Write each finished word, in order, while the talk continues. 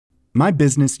My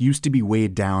business used to be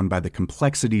weighed down by the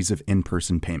complexities of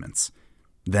in-person payments.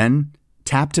 Then,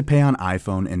 Tap to Pay on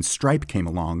iPhone and Stripe came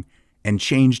along and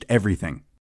changed everything.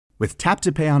 With Tap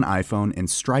to Pay on iPhone and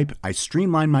Stripe, I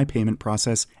streamlined my payment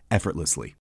process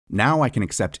effortlessly. Now I can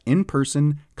accept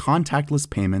in-person, contactless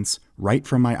payments right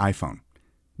from my iPhone.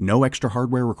 No extra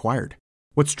hardware required.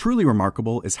 What's truly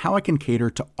remarkable is how I can cater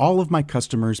to all of my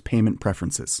customers' payment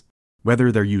preferences.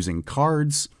 Whether they're using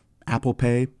cards, Apple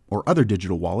Pay, or other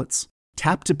digital wallets,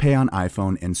 Tap to Pay on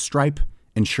iPhone and Stripe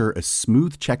ensure a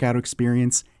smooth checkout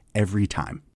experience every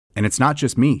time. And it's not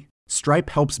just me.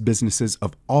 Stripe helps businesses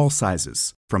of all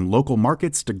sizes, from local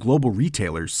markets to global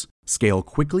retailers, scale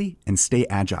quickly and stay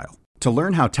agile. To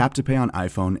learn how Tap to Pay on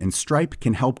iPhone and Stripe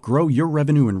can help grow your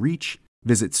revenue and reach,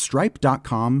 visit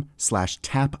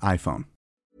stripe.com/tapiphone.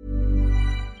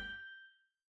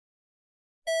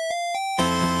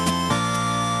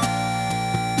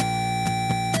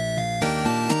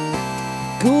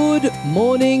 Good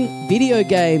morning, video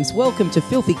games. Welcome to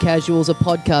Filthy Casuals, a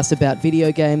podcast about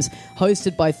video games,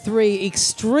 hosted by three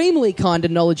extremely kind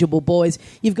and knowledgeable boys.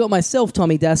 You've got myself,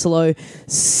 Tommy Dasilo.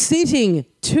 Sitting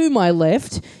to my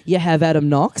left, you have Adam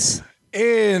Knox.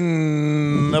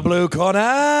 In the blue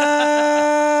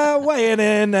corner, weighing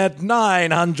in at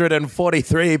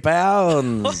 943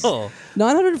 pounds.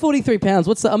 943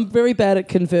 pounds. I'm very bad at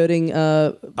converting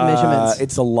measurements.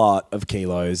 It's a lot of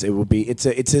kilos. It will be. It's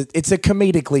a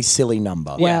comedically silly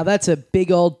number. Wow, that's a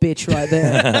big old bitch right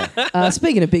there.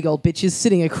 Speaking of big old bitches,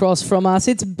 sitting across from us,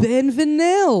 it's Ben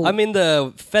Vanel. I'm in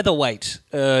the featherweight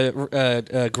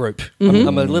group.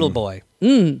 I'm a little boy.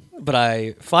 But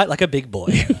I fight like a big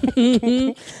boy.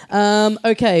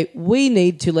 Okay, we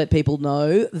need to let people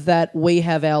know that we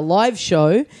have our live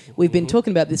show. We've been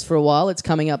talking about this for a while. It's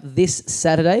coming up this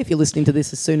Saturday, if you're listening to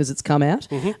this as soon as it's come out.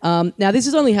 Now, this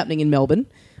is only happening in Melbourne.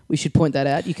 We should point that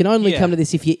out. You can only come to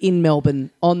this if you're in Melbourne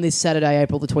on this Saturday,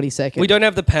 April the 22nd. We don't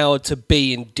have the power to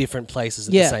be in different places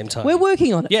at the same time. We're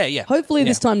working on it. Yeah. Hopefully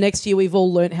this time next year we've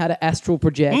all learnt how to astral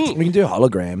project. We can do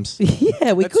holograms.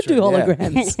 Yeah, we could do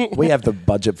holograms. We have the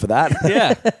budget for that.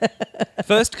 Yeah.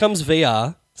 First comes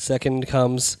VR. Second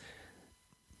comes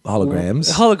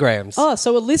Holograms. Oh,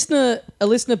 so a listener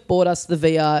bought us the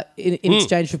VR in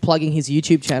exchange for plugging his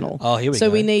YouTube channel. Oh, here we So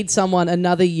go. we need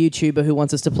another YouTuber who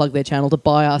wants us to plug their channel to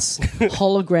buy us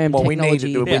hologram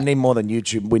technology. We need more than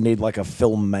YouTube. We need like a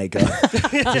filmmaker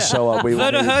to show up.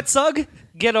 Werner Herzog,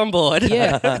 get on board.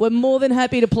 Yeah, we're more than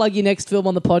happy to plug your next film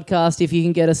on the podcast if you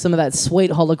can get us some of that sweet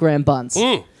hologram buns.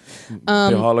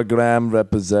 The hologram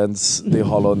represents the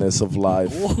hollowness of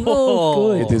life.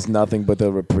 Oh, good. It is nothing but a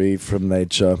reprieve from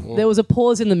nature. There was a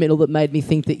pause in the middle that made me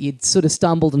think that you'd sort of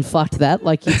stumbled and fucked that,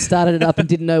 like you'd started it up and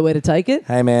didn't know where to take it.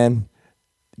 Hey, man,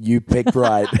 you picked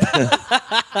right.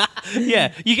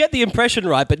 Yeah, you get the impression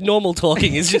right, but normal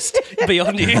talking is just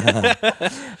beyond you.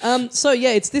 So,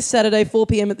 it's this Saturday, 4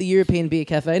 p.m. at the European Beer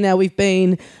Cafe. Now, we've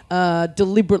been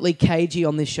deliberately cagey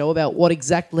on this show about what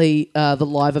exactly the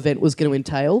live event was going to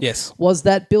entail. Yes. Was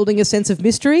that building a sense of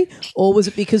mystery, or was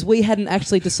it because we hadn't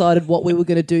actually decided what we were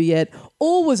going to do yet,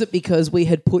 or was it because we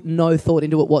had put no thought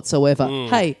into it whatsoever?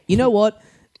 Hey, you know what?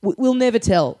 We'll never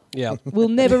tell. Yeah. We'll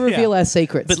never reveal our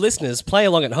secrets. But listeners, play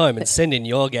along at home and send in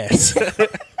your guess.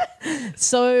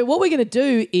 So what we're going to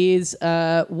do is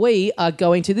we are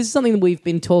going to... This is something that we've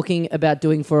been talking about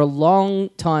doing for a long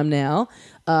time now.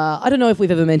 I don't know if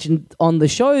we've ever mentioned on the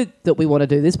show that we want to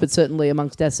do this, but certainly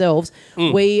amongst ourselves,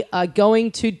 we are going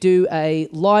to do a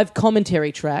live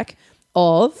commentary track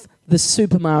of the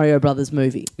Super Mario Brothers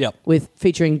movie. Yep.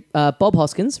 Featuring Bob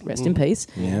Hoskins, rest in peace,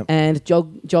 and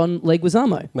John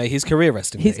Leguizamo. May his career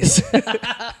rest in peace.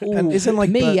 And isn't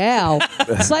like meow.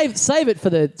 Save it for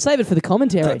the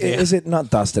commentary. Is it not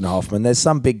Dustin Hoffman? There's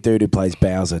some big dude who plays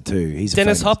Bowser too. He's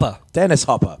Dennis famous. Hopper. Dennis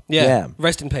Hopper. Yeah.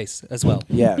 Rest in peace as well.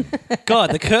 Yeah.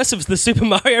 God, the curse of the Super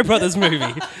Mario Brothers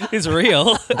movie is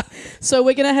real. So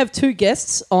we're going to have two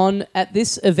guests on at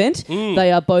this event.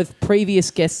 They are both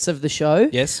previous guests of the show.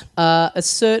 Yes. A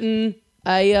certain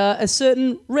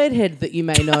redhead that you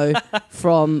may know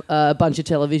from a bunch of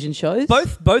television shows.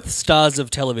 Both stars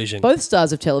of television. Both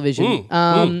stars of television.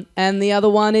 And the other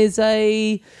one is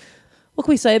what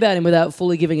can we say about him without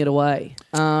fully giving it away?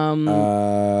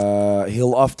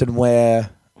 He'll often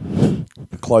wear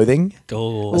clothing.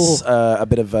 A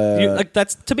bit of a...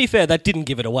 that's to be fair, that didn't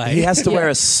give it away. He has to wear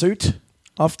a suit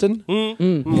often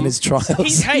in his trials.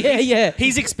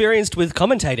 He's experienced with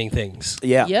commentating things.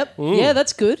 Yeah. Yep. Yeah,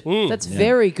 that's good. That's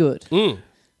very good.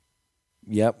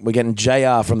 Yep, we're getting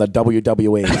JR from the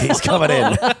WWE. He's coming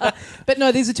in. But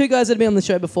no, these are two guys that have been on the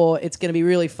show before. It's going to be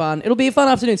really fun. It'll be a fun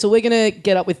afternoon. So we're going to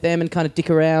get up with them and kind of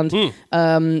dick around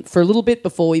for a little bit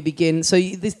before we begin. So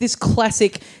this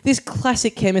classic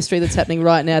chemistry that's happening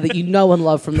right now that you know and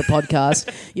love from the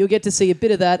podcast, you'll get to see a bit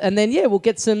of that. And then,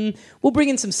 we'll bring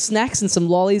in some snacks and some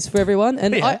lollies for everyone.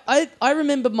 And I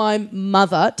remember my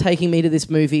mother taking me to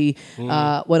this movie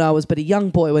when I was but a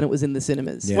young boy when it was in the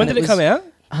cinemas. Yeah. When did it come out?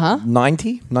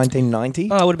 1990?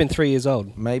 Oh, I would have been 3 years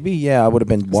old. Maybe, yeah, I would have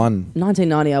been 1.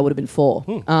 1990, I would have been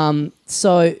 4.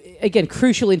 So, again,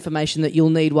 crucial information that you'll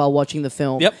need while watching the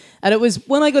film. Yep. And it was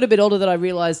when I got a bit older that I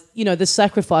realised, the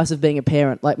sacrifice of being a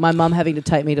parent. Like, my mum having to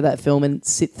take me to that film and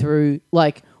sit through,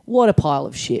 like, what a pile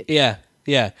of shit. Yeah,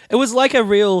 yeah. It was like I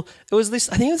think it was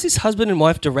this husband and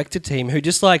wife director team who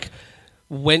just, like,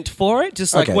 went for it,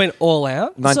 went all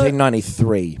out.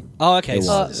 1993. Oh, okay. It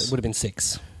So was. it would have been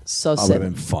 6. So I would have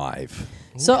 7. been 5.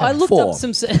 So I looked 4. up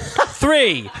some...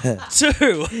 3, 2,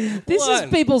 This 1. is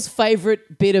people's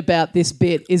favourite bit about this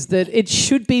bit is that it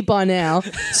should be by now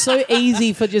so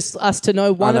easy for just us to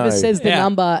know one of us know. says the Yeah.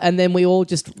 number and then we all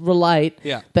just relate.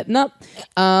 Yeah. But no,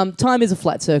 time is a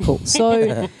flat circle.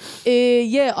 So,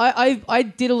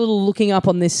 I did a little looking up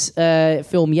on this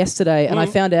film yesterday and I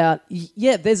found out,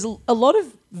 there's a lot of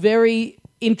very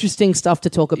interesting stuff to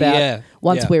talk about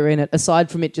once we're in it, aside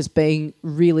from it just being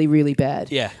really, really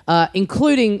bad. Yeah.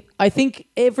 Including, I think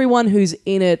everyone who's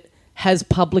in it has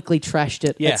publicly trashed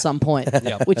it Yeah. at some point,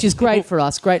 Yeah. which is great for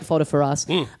us, great fodder for us.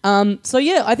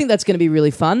 I think that's going to be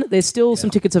really fun. There's still some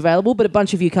tickets available, but a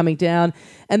bunch of you coming down.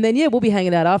 And then, we'll be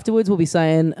hanging out afterwards. We'll be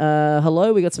saying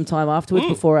hello. We got some time afterwards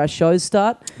before our shows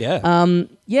start. Yeah.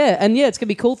 It's going to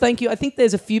be cool. Thank you. I think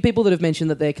there's a few people that have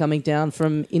mentioned that they're coming down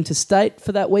from interstate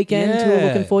for that weekend who are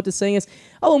looking forward to seeing us.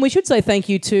 Oh, and we should say thank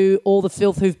you to all the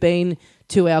filth who've been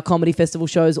to our comedy festival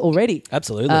shows already.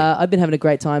 Absolutely. I've been having a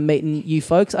great time meeting you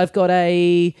folks. I've got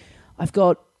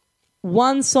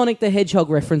one Sonic the Hedgehog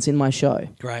reference in my show.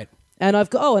 Great. And I've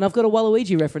got a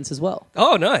Waluigi reference as well.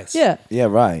 Oh, nice. Yeah. Yeah,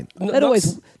 right. That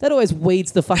always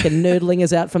weeds the fucking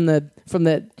nerdlingers out from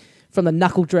the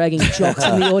knuckle dragging jocks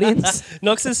in the audience.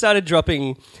 Knox has started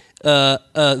dropping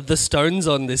the Stones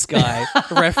on this guy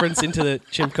reference into the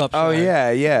Chimp Cop show. Oh,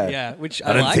 yeah. Yeah, which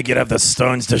I I don't like. think you'd have the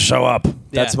stones to show up.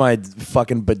 That's my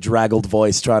fucking bedraggled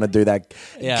voice trying to do that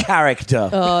character.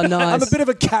 Oh, nice. I'm a bit of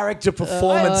a character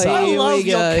performance. Oh, I Here love we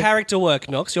your go. character work,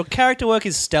 Knox. Your character work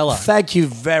is stellar. Thank you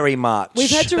very much. We've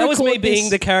had to That was me record being this-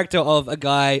 the character of a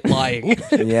guy lying.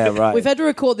 Yeah, right. We've had to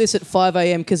record this at 5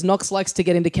 a.m. because Knox likes to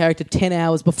get into character 10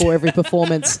 hours before every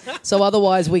performance. So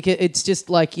otherwise, it's just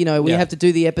like, we Yeah. have to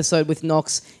do the episode with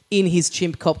Knox in his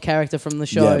Chimp Cop character from the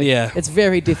show. Yeah. It's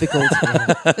very difficult.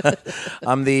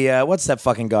 I'm the, what's that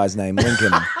fucking guy's name? Lincoln.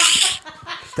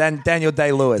 Daniel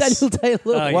Day-Lewis. Daniel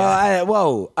Day-Lewis. Oh, yeah.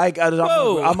 Well,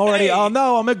 I'm already, hey. oh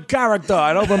no, I'm a character.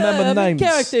 I don't remember I'm a names.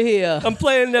 character here. I'm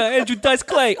playing Andrew Dice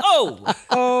Clay. Oh!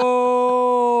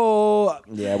 Oh,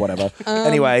 yeah, whatever.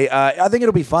 Anyway, I think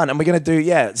it'll be fun, and we're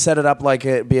gonna set it up like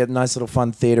it'd be a nice little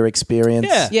fun theater experience.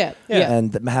 Yeah.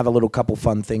 and have a little couple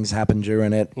fun things happen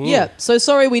during it. Yeah, so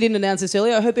sorry we didn't announce this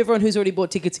earlier. I hope everyone who's already bought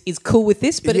tickets is cool with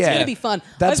this, but it's going to be fun.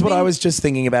 That's what I was just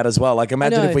thinking about as well. Like,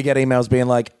 imagine know. if we get emails being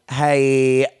like,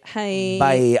 "Hey, Hey.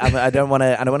 bye. I don't want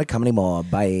to come anymore.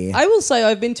 Bye." I will say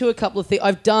I've been to a couple of things.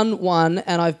 I've done one,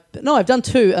 and I've done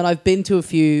two, and I've been to a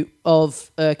few of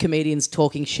comedians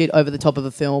talking shit over the top of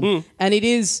a film, and it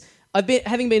is.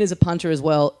 Having been as a punter as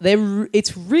well,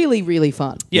 it's really, really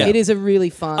fun. Yeah. It is a really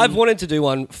fun... I've wanted to do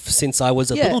one since I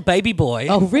was a little baby boy.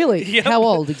 Oh, really? Yep. How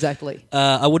old exactly?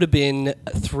 I would have been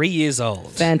 3 years old.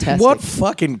 Fantastic. What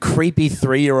fucking creepy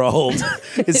 3-year-old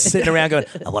is sitting around going,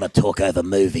 "I want to talk over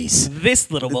movies." This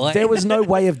little boy. There was no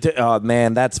way of oh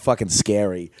man, that's fucking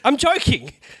scary. I'm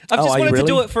joking. I've Oh, just are you wanted to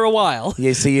do really? it for a while.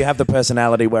 Yeah, see, you have the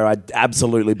personality where I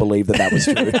absolutely believe that was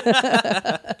true.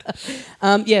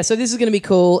 So this is going to be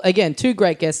cool. Again, two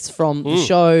great guests from the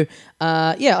show.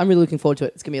 I'm really looking forward to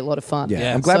it. It's going to be a lot of fun.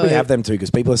 Yeah, I'm glad we have them too,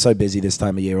 because people are so busy this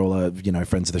time of year, all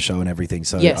friends of the show and everything.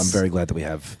 So Yes. I'm very glad that we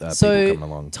have people So coming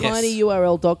along.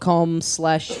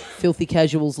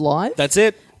 tinyurl.com/filthycasualslive. That's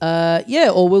it.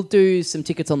 Or we'll do some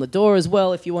tickets on the door as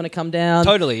well if you want to come down.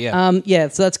 Totally, yeah.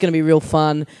 So that's going to be real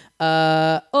fun.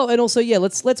 And also,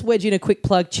 let's wedge in a quick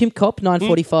plug. Chimp Cop,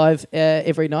 9:45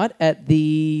 every night at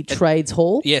the Trades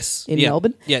Hall. Yes. in yeah.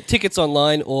 Melbourne. Yeah, tickets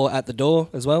online or at the door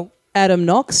as well. Adam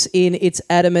Knox in It's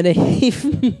Adam and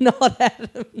Eve, not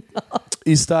Adam.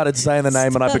 You started saying the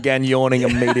name and I began yawning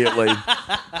immediately.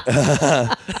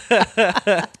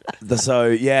 So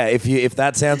yeah, if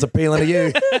that sounds appealing to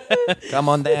you, come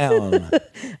on down.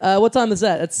 What time is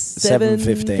that? It's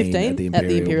 7:15 at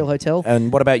the Imperial Hotel.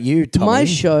 And what about you, Tommy? My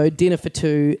show, Dinner for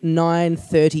Two,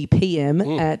 9:30 p.m.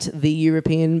 at the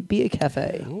European Beer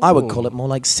Cafe. I would call it more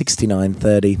like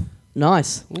 69:30.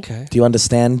 Nice. Okay. Do you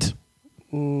understand?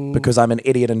 Because I'm an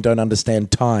idiot and don't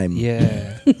understand time.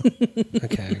 Yeah.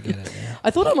 Okay, I get it. I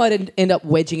thought I might end up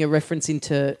wedging a reference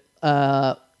into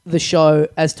the show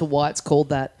as to why it's called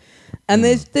that, and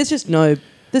there's just no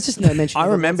mention. I of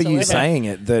it remember you whatsoever. saying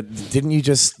it. Didn't you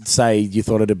just say you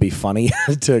thought it'd be funny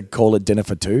to call it Dinner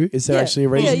for Two? Is there actually a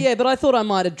reason? Yeah, but I thought I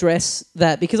might address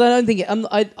that because I don't think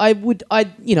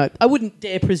I wouldn't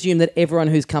dare presume that everyone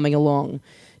who's coming along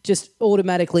just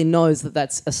automatically knows that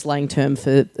that's a slang term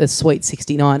for a sweet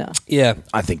 69er. Yeah.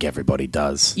 I think everybody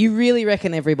does. You really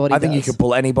reckon everybody I think you does? could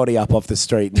pull anybody up off the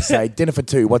street and say, Dinner for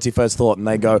Two, what's your first thought? And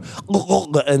they go,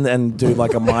 and do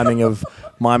like a miming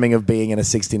of being in a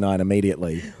 69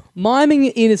 immediately. Miming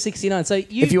in a 69. So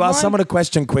If you ask someone a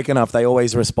question quick enough, they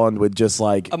always respond with just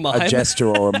like A mime. a gesture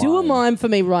or a mime. do a mime for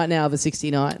me right now of a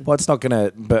 69. Well, it's not going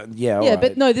to, but yeah. all Yeah, right.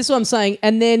 but no, this is what I'm saying.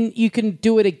 And then you can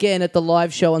do it again at the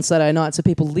live show on Saturday night so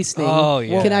people listening Oh,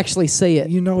 yeah. can actually see it.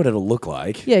 You know what it'll look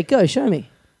like. Yeah, go, show me.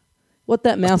 What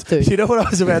that mouth do? You know what I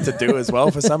was about to do as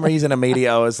well? For some reason, immediately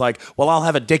I was like, well, I'll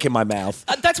have a dick in my mouth.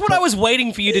 That's what I was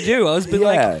waiting for you to do. I was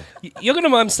like, you're going to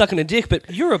mime stuck in a dick, but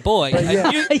you're a boy.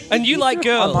 And you like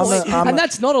girls. And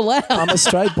that's not allowed. I'm a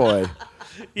straight boy.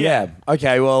 Yeah.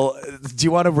 Okay. Well, do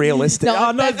you want a realistic?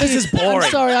 I've No, backed this you- is boring.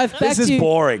 I'm sorry, I've backed This is you.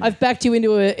 boring. I've backed you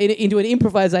into an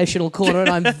improvisational corner, and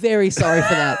I'm very sorry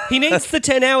for that. He needs the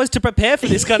 10 hours to prepare for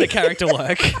this kind of character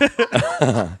work.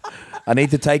 I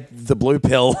need to take the blue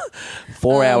pill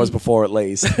 4 hours before at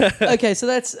least. Okay, so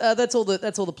that's all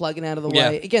the plugging out of the way. Yeah.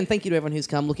 Again, thank you to everyone who's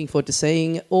come. Looking forward to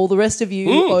seeing all the rest of you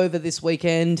over this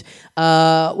weekend.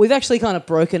 We've actually kind of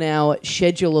broken our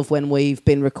schedule of when we've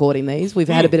been recording these. We've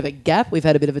had a bit of a gap. We've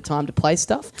had a bit of a time to play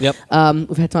stuff. Yep.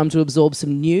 We've had time to absorb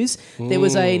some news. There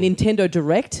was a Nintendo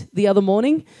Direct the other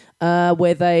morning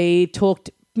where they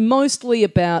talked mostly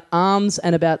about ARMS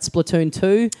and about Splatoon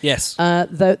 2. Yes.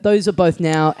 Those are both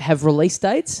now have release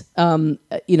dates,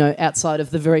 outside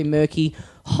of the very murky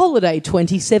Holiday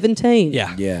 2017.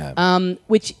 Yeah. Yeah.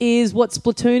 Which is what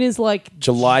Splatoon is like.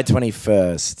 July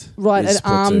 21st. Right, is and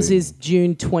ARMS Splatoon. is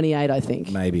June 28, I think.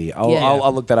 Maybe. I'll, Yeah.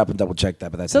 I'll look that up and double check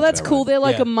that. But that's So that's cool. They're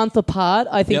like Yeah. a month apart.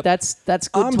 I think Yep. that's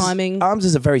good timing. ARMS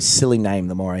is a very silly name.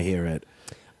 The more I hear it.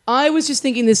 I was just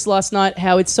thinking this last night,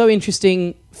 how it's so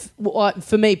interesting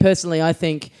for me personally. I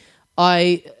think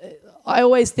I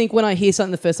always think when I hear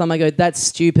something the first time, I go, "That's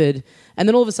stupid," and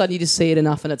then all of a sudden you just see it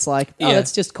enough, and it's like, "Oh, Yeah.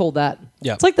 let's just call that."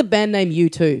 Yeah. It's like the band name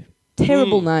U2.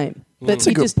 Terrible name. But That's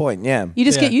a you good just, point. Yeah. You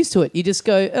just Yeah. get used to it. You just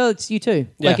go, "Oh, it's U2."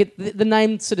 Yeah. Like the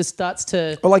name sort of starts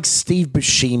to. Or like Steve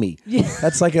Buscemi. Yeah.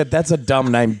 That's a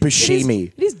dumb name.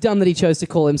 Buscemi. It is dumb that he chose to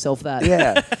call himself that.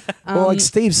 Yeah. Well, like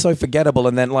Steve's so forgettable,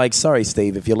 and then like, sorry,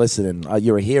 Steve, if you're listening,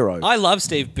 you're a hero. I love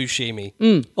Steve Buscemi.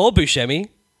 Or Buscemi.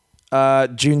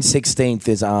 June 16th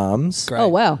is ARMS. Great. Oh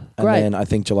wow, And great. then I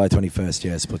think July 21st,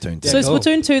 yeah, Splatoon 2. So cool.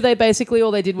 Splatoon 2, they basically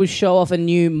all they did was show off a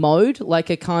new mode, like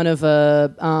a kind of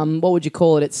a what would you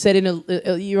call it? It's set in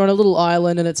you're on a little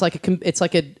island, and it's like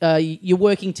you're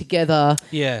working together.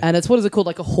 Yeah. And it's what is it called?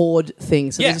 Like a horde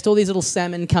thing. So Yeah. there's just all these little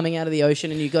salmon coming out of the ocean,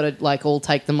 and you got to like all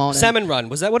take them on. and- Salmon Run.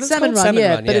 Was that what it's Salmon called? Run,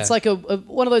 yeah. Run, But it's like a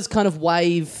one of those kind of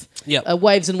Yep.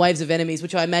 waves and waves of enemies,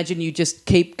 which I imagine you just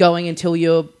keep going until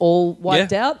you're all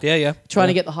wiped out. Yeah. Trying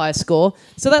to get the highest score.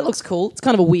 So that looks cool. It's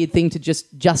kind of a weird thing to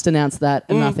just announce that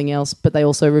and nothing else. But they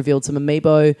also revealed some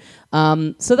amiibo.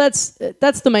 So that's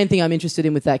the main thing I'm interested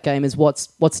in with that game is what's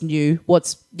new,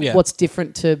 what's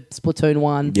different to Splatoon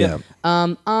 1. Yeah.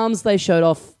 ARMS, they showed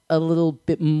off a little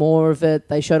bit more of it.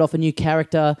 They showed off a new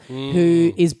character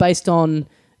who's based on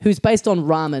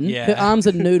ramen. Yeah. Her arms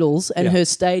are noodles, and Yeah. her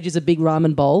stage is a big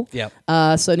ramen bowl. Yep.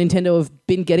 So Nintendo have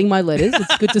been getting my letters.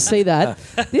 It's good to see that.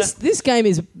 This game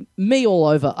is me all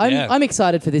over. I'm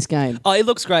excited for this game. Oh, it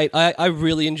looks great. I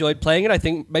really enjoyed playing it. I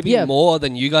think maybe Yeah. more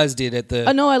than you guys did at the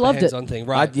I know, I loved it. hands-on thing.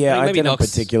 Right. I Maybe didn't Nox-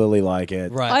 particularly like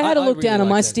it. Right. I had a look really down, and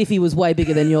my liked it. stiffy was way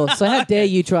bigger than yours. So how dare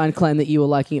you try and claim that you were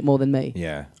liking it more than me?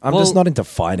 Yeah. I'm Well- just not into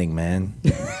fighting, man.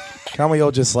 Can't we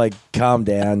all just like calm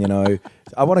down,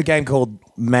 I want a game called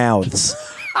Mouths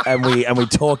and we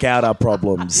talk out our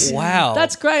problems. Wow.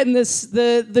 That's great. And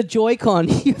the Joy-Con,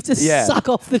 you have to Yeah. suck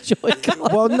off the Joy-Con.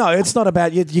 Well, no, it's not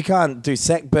about you can't do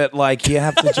sec, but like you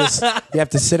have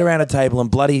to sit around a table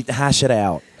and bloody hash it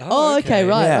out. Oh, okay,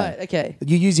 right, Yeah. right, okay.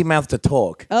 You use your mouth to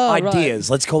talk. Oh, right. Ideas.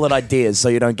 Let's call it ideas so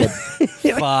you don't get...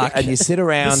 Fuck. and you sit The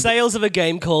around... sales of a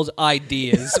game called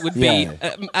Ideas would be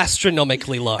Yeah.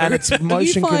 astronomically low. and it's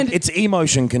motion... find- it's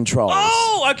emotion controls.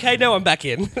 oh, okay, no, I'm back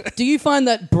in. Do you find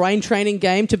that brain training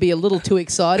game to be a little too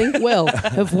exciting? Well,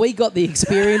 have we got the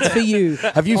experience for you?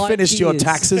 Have you finished your Ideas.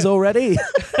 taxes already?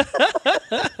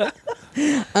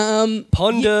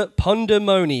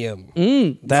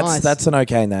 Pondermonium. Nice. That's an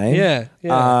okay name. Yeah.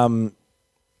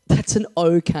 That's an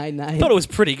okay name. Thought it was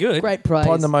pretty good. Great praise.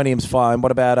 Pandemonium's fine.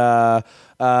 What about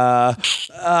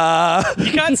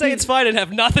You can't say it's fine and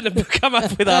have nothing to come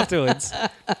up with afterwards.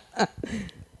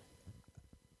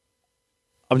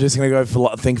 I'm just gonna go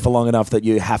think for long enough that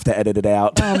you have to edit it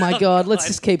out. Oh my god, let's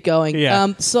just keep going.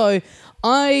 Yeah. So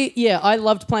I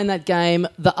loved playing that game.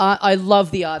 The art, I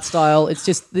love the art style. It's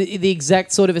just the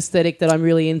exact sort of aesthetic that I'm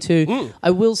really into.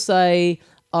 I will say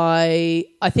I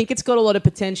think it's got a lot of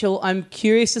potential. I'm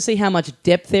curious to see how much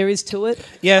depth there is to it.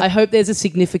 Yeah. I hope there's a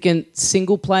significant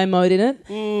single player mode in it.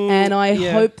 And I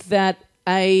hope that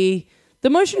the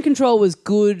motion control was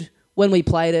good when we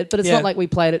played it, but it's Yeah. not like we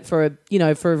played it for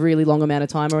a really long amount of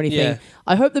time or anything. Yeah.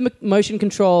 I hope the motion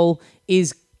control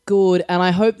is good, and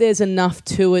I hope there's enough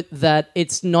to it that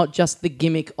it's not just the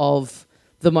gimmick of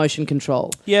the motion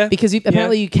control. Yeah. Because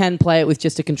apparently you can play it with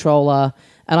just a controller,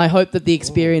 and I hope that the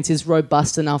experience is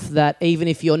robust enough that even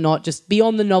if you're not just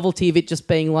beyond the novelty of it just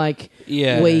being like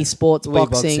Yeah. Wii Sports Wii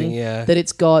boxing, boxing, yeah. that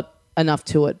it's got enough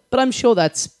to it. But I'm sure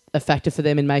that's a factor for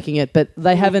them in making it. But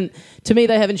they haven't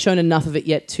shown enough of it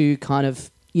yet to kind of,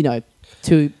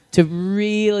 to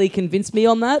really convince me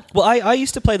on that. Well, I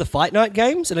used to play the Fight Night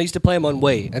games, and I used to play them on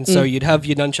Wii. And so you'd have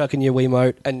your nunchuck and your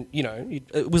Wiimote, and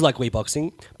it was like Wii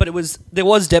boxing, but there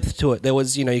was depth to it. There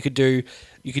was, you could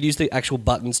use the actual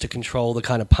buttons to control the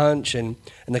kind of punch and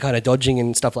the kind of dodging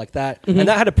and stuff like that. And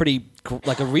that had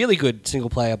a really good single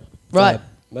player Right.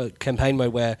 campaign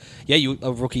mode where you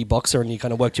a rookie boxer and you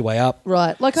kind of worked your way up.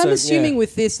 Right. Like, I'm So, assuming yeah.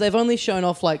 with this, they've only shown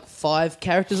off like 5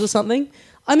 characters or something.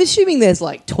 I'm assuming there's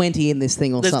like 20 in this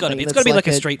thing or There's something. gotta be. It's that's got to be like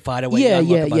a Street Fighter where you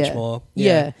unlock a bunch more.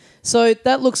 Yeah. So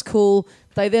that looks cool.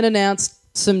 They then announced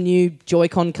some new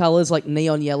Joy-Con colors like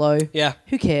neon yellow. Yeah.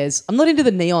 Who cares? I'm not into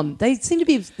the neon. They seem to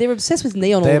be, they're obsessed with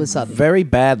neon all They're of a sudden. very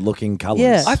bad looking colours.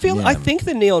 Yeah. I think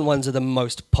the neon ones are the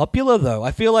most popular though.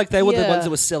 I feel like they were the Yeah. ones that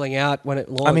were selling out when it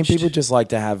launched. I mean, people just like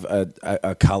to have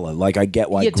a colour. Like, I get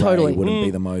why Yeah, grey totally. wouldn't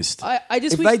be the most. I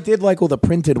just if wish, they did like all the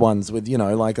printed ones with,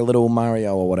 like a little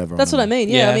Mario or whatever. that's on what I them. mean.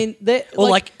 Yeah. Yeah. I mean, they're or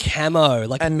like camo,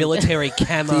 like military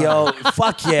camo. The old,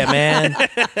 fuck yeah, man.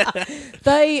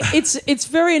 it's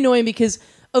very annoying because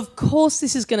of course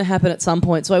this is going to happen at some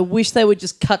point, so I wish they would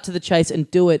just cut to the chase and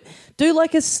do it. Do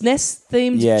like a SNES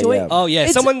themed Yeah, joy. yeah. Oh, yeah,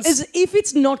 It's someone's- as if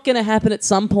it's not going to happen at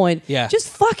some point. Yeah. Just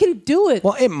fucking do it.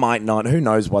 Well, it might not. Who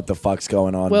knows what the fuck's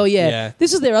going on? Well, yeah. Yeah.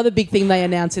 This is their other big thing they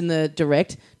announced in the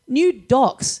direct. New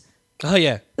docks. Oh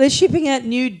yeah. They're shipping out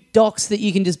new docks that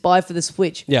you can just buy for the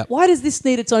Switch. Yeah. Why does this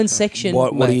need its own section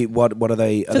what are they?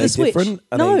 Are for they the Switch? different?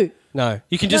 Are No. they- No,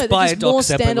 you can No, just they're buy just a dock more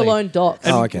separately. standalone docks.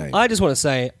 Oh, okay. I just want to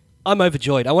say I'm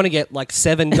overjoyed. I want to get like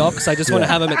 7 docks. I just want to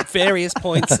have them at various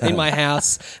points in my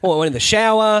house. I want one in the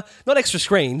shower. Not extra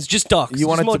screens, just docks. You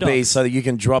want just it more to be docks. so that you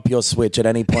can drop your Switch at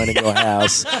any point in your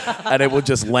house, and it will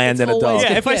just land in a always dock.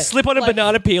 Yeah, if I Yeah, slip on a like-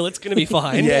 banana peel, it's going to be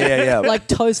fine. Yeah. Like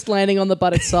toast landing on the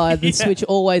buttock side. The Switch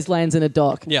always lands in a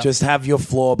dock. Yeah. Just have your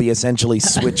floor be essentially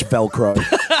Switch Velcro,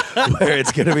 where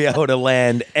it's going to be able to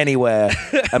land anywhere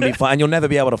and be fine. You'll never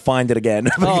be able to find it again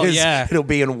because yeah. it'll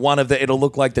be in one of the. It'll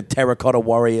look like the Terracotta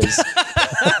Warriors.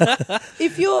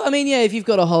 If you've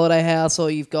got a holiday house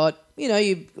or you've got, your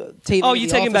TV. Oh, in you're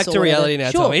the taking office back or to whatever, reality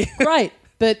now, sure, Tommy. Great.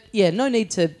 But yeah, no need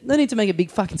to make a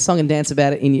big fucking song and dance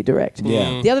about it in your direct.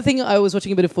 Yeah. The other thing I was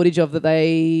watching a bit of footage of that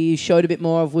they showed a bit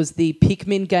more of was the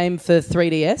Pikmin game for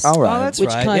 3DS. All right. Oh, that's which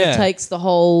right. kind yeah. of takes the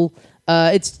whole.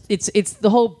 It's the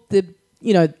whole the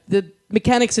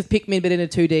mechanics of Pikmin, but in a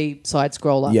 2D side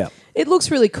scroller. Yeah. It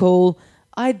looks really cool.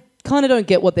 I kind of don't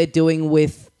get what they're doing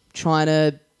with trying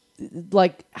to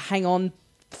like hang on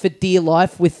for dear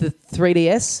life with the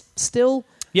 3DS still.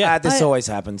 Yeah. This always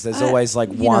happens. There's always like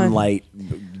you one know. late,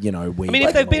 Wii. I mean,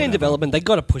 if they've been in development, they've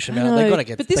got to push them out. They've got to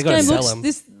get. But this They've got to game sell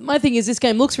looks. them. My thing is, this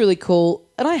game looks really cool,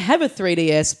 and I have a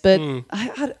 3DS,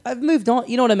 but I've moved on.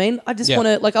 You know what I mean? I just Yeah. want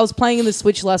to. Like, I was playing in the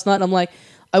Switch last night, and I'm like,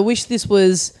 I wish this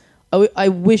was. I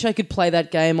wish I could play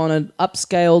that game on an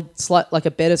upscaled, like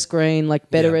a better screen,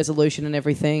 like better Yeah. resolution and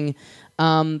everything.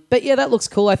 But yeah, that looks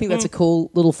cool. I think that's a cool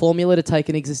little formula to take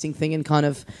an existing thing and kind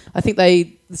of. I think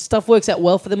stuff works out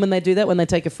well for them when they do that. When they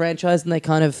take a franchise and they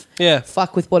kind of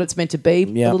fuck with what it's meant to be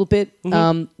a little bit.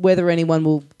 Whether anyone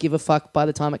will give a fuck by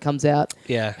the time it comes out,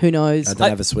 who knows? I don't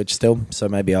have a Switch still, so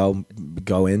maybe I'll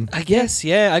go in. I guess,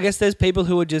 I guess there's people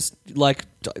who are just like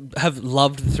have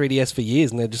loved the 3DS for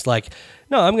years, and they're just like,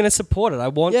 no, I'm going to support it.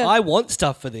 I want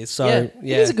stuff for this. So it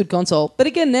is a good console. But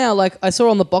again, now like I saw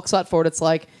on the box art for it, it's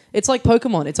like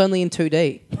Pokemon. It's only in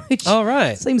 2D. Which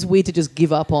right. Seems weird to just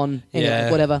give up on.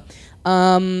 Anyway, whatever.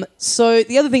 So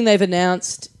the other thing they've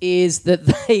announced is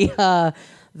that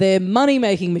their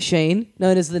money-making machine,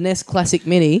 known as the NES Classic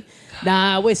Mini.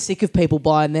 Nah, we're sick of people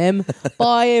buying them.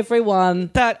 Buy everyone.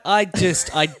 That I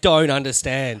don't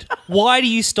understand. Why do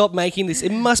you stop making this?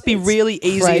 It must be really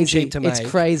easy and cheap to make. It's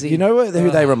crazy. You know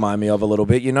who they remind me of a little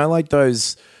bit? You know, like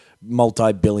those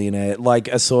multi-billionaire, like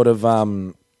a sort of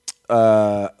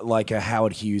like a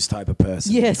Howard Hughes type of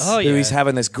person. Yes. Oh, yeah. Who's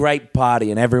having this great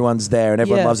party and everyone's there and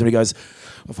everyone loves him. He goes,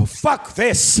 oh, fuck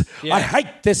this. Yeah. I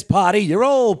hate this party. You're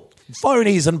all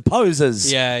phonies and posers.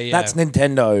 Yeah. That's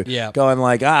Nintendo. Yeah. Going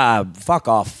like, fuck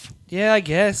off. Yeah, I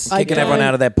guess. Kicking everyone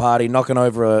out of their party, knocking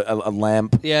over a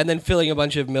lamp. Yeah, and then filling a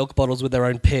bunch of milk bottles with their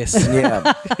own piss.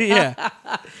 Yeah. Yeah.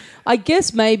 I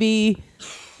guess maybe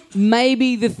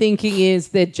the thinking is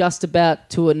they're just about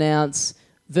to announce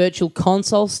virtual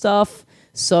console stuff,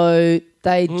 so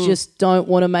they just don't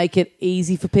want to make it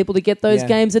easy for people to get those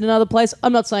games in another place.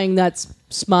 I'm not saying that's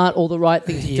smart or the right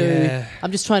thing to do.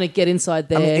 I'm just trying to get inside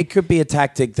there. I mean, it could be a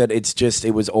tactic that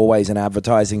it was always an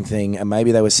advertising thing, and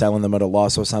maybe they were selling them at a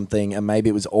loss or something, and maybe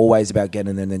it was always about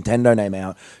getting the Nintendo name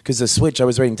out. Because the Switch, I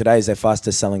was reading today, is their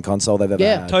fastest selling console they've ever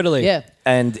had. Totally. Yeah.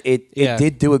 And it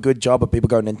did do a good job of people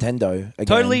going Nintendo again.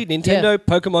 Totally. Nintendo,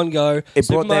 Pokemon Go, It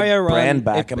Super brought their Mario Run. brand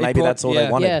back, and maybe that's all they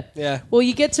wanted. Yeah. Well,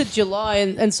 you get to July,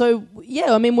 and so,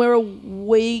 I mean, we're a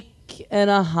week and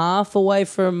a half away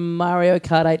from Mario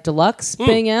Kart 8 Deluxe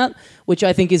being out, which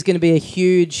I think is going to be a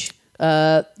huge,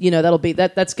 that's going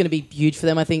to be huge for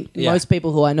them. I think most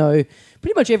people who I know,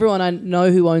 pretty much everyone I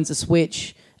know who owns a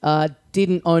Switch,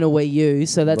 didn't own a Wii U,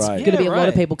 so that's going to be a lot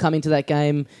of people coming to that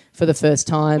game for the first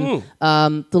time.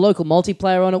 The local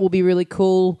multiplayer on it will be really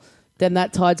cool. Then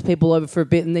that tides people over for a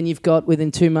bit, and then you've got,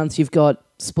 within 2 months, you've got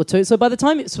Splatoon. So by the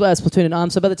time Splatoon and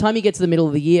ARMS, so by the time you get to the middle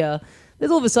of the year,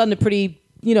 there's all of a sudden a pretty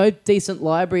decent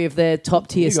library of their top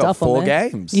tier stuff on there.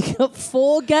 You got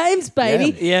 4 games,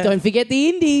 baby. Yeah. Don't forget the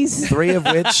indies. 3 of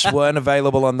which weren't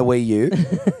available on the Wii U.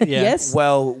 Yes.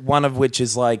 Well, one of which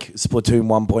is like Splatoon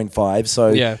 1.5,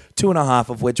 so 2.5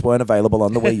 of which weren't available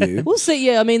on the Wii U. We'll see.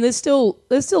 Yeah, I mean, there's still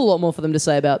a lot more for them to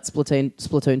say about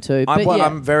Splatoon 2. But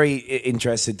I'm very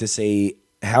interested to see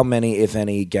how many, if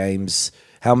any, games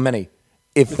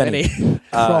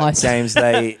games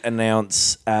they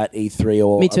announce at E3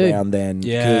 or around then.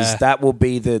 Because that will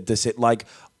be the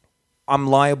I'm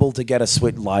liable to get a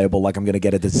Switch. Liable, like I'm going to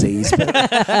get a disease.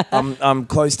 But I'm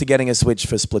close to getting a Switch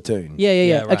for Splatoon.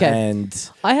 Yeah. Right. Okay. And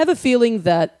I have a feeling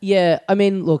that I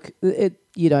mean, look,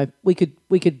 we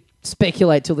could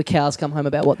speculate till the cows come home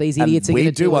about what these idiots are going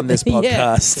to do. We do on this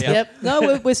podcast. Yep.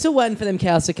 No, we're still waiting for them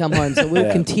cows to come home, so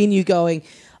we'll continue going.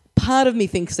 Part of me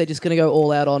thinks they're just going to go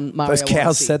all out on Mario Those cows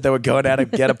Odyssey. said they were going out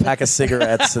and get a pack of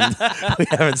cigarettes, and we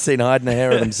haven't seen hide nor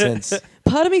hair of them since.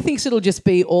 Part of me thinks it'll just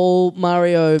be all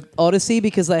Mario Odyssey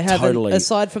because they haven't,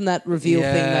 aside from that reveal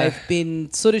thing, they've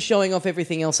been sort of showing off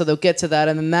everything else, so they'll get to that,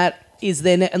 and then that is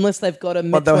their unless they've got a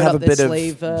Metroid they'll have up a their bit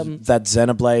sleeve. of that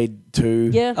Xenoblade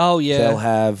 2. Yeah. Oh, yeah. They'll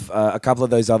have a couple of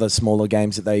those other smaller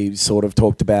games that they sort of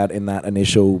talked about in that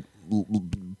initial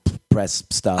press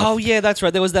stuff. Oh yeah, that's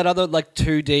right. There was that other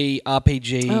 2D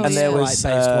RPG, and there was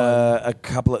a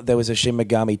couple. There was a Shin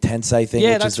Megami Tensei thing,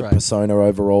 which is a Persona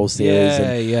overall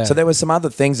series. Yeah. So there were some other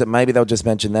things that maybe they'll just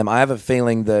mention them. I have a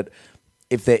feeling that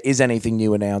if there is anything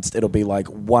new announced, it'll be like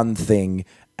one thing,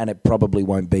 and it probably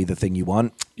won't be the thing you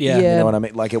want. Yeah. You know what I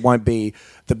mean? Like it won't be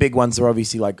the big ones. Are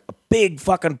obviously like a big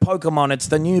fucking Pokemon. It's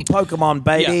the new Pokemon,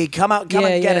 baby. Yeah. Come and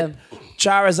get it.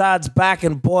 Charizard's back,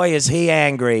 and boy, is he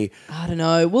angry. I don't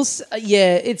know.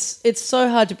 It's so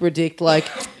hard to predict.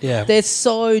 They're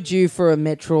so due for a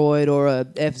Metroid or a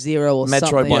F-Zero or something.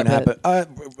 Metroid won't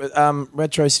happen.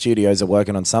 Retro Studios are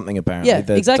working on something apparently. Yeah,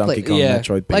 exactly. Donkey Kong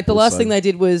Metroid people, like the last thing they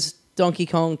did was Donkey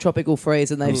Kong Tropical Freeze,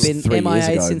 and they've been 3 years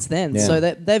MIA ago. since then. Yeah. So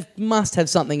they must have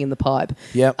something in the pipe.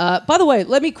 Yep. By the way,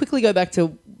 let me quickly go back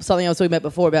to something I was talking about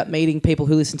before about meeting people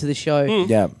who listen to the show.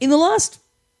 Yeah. In the last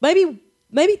maybe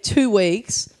 2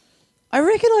 weeks, I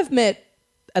reckon I've met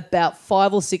about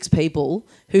 5 or 6 people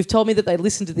who've told me that they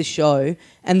listened to this show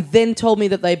and then told me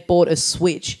that they bought a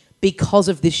Switch because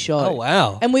of this show. Oh,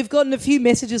 wow. And we've gotten a few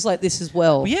messages like this as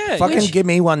well. Yeah. Fucking give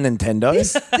me one, Nintendo.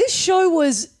 This show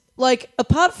was, like,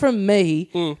 apart from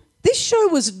me... This show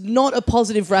was not a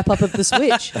positive wrap-up of the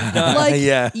Switch.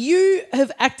 You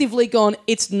have actively gone,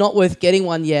 it's not worth getting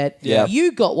one yet. Yeah.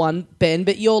 You got one, Ben,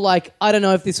 but you're like, I don't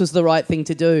know if this was the right thing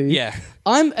to do. Yeah.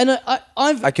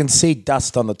 I can see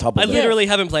dust on the top of I it. literally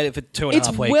haven't played it for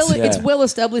 2.5 weeks. It's well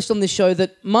established on this show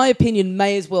that my opinion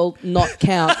may as well not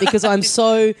count because I'm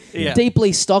so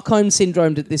deeply Stockholm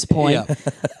syndromed at this point. Yeah.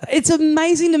 It's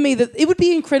amazing to me that it would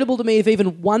be incredible to me if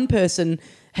even one person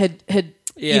had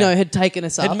taken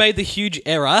us up. Had made the huge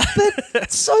error.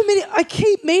 But so many, I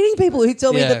keep meeting people who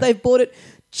tell me that they've bought it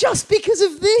just because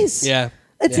of this. Yeah.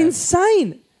 It's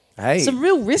insane. Hey, Some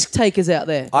real risk takers out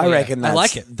there. I reckon I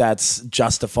like it. that's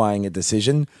justifying a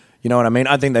decision. You know what I mean?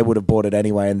 I think they would have bought it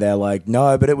anyway, and they're like,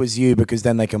 no, but it was you, because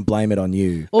then they can blame it on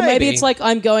you. Or maybe Maybe. it's like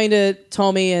I'm going to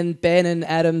Tommy and Ben and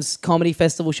Adam's comedy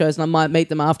festival shows and I might meet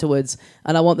them afterwards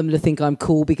and I want them to think I'm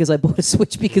cool because I bought a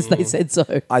Switch because they said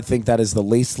so. I think that is the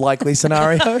least likely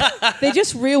scenario. They're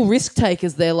just real risk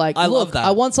takers. They're like, I look, love that.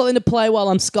 I want something to play while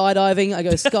I'm skydiving. I go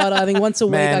skydiving once a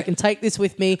week. Man. I can take this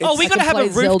with me. Oh, we I got to can have a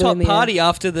play Zelda in rooftop the air. party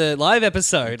after the live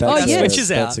episode. That's- Oh, yes.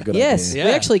 Switches out. That's a good Yes, idea. we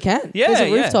Yeah. actually can. Yeah, There's a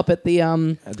yeah. rooftop at the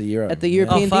At the Euro.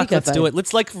 European Oh, fuck, Beer let's Cafe. do it.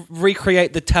 Let's, like,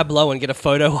 recreate the tableau and get a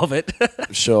photo of it.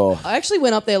 Sure. I actually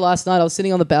went up there last night. I was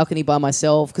sitting on the balcony by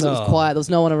myself because it was quiet. There was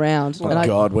no one around. Oh,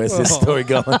 God, where's this story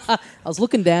going? I was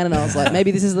looking down and I was like,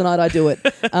 maybe this is the night I do it.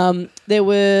 There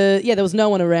was no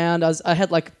one around. I had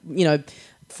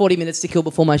 40 minutes to kill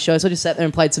before my show, so I just sat there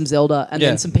and played some Zelda, and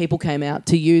then some people came out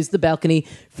to use the balcony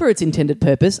for its intended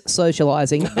purpose,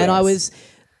 socializing. And I was,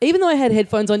 even though I had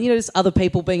headphones on, just other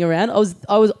people being around, I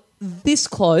was this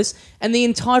close, and the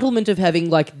entitlement of having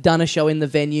done a show in the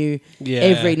venue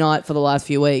every night for the last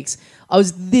few weeks, I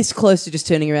was this close to just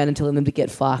turning around and telling them to get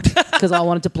fucked because I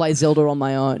wanted to play Zelda on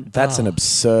my own. That's an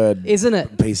absurd Isn't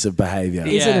it? piece of behavior.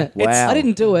 Isn't it? Wow. I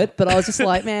didn't do it, but I was just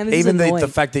like, man, this Even is annoying. the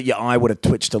fact that your eye would have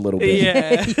twitched a little bit.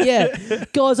 Yeah. Yeah.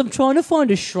 Guys, I'm trying to find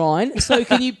a shrine, so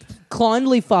can you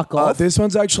kindly fuck off? This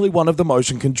one's actually one of the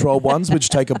motion control ones, which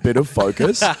take a bit of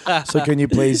focus. So can you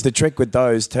please, the trick with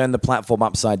those, turn the platform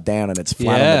upside down and it's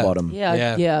flat on the bottom.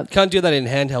 Yeah. Can't do that in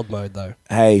handheld mode, though.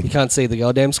 Hey, You can't see the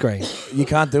goddamn screen. you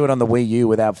can't do it on the Wii U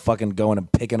without fucking going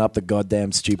and picking up the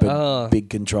goddamn stupid big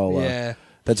controller. Yeah.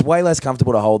 That's way less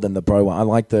comfortable to hold than the Pro one. I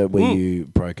like the Wii U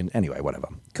Pro. Anyway, whatever.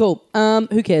 Cool.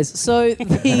 Who cares? So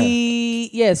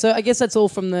so I guess that's all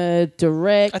from the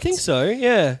Direct. I think so,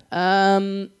 yeah.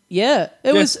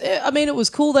 It was. I mean, it was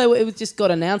cool. It was just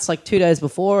got announced 2 days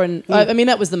before, and I mean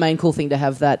that was the main cool thing to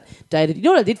have that dated. You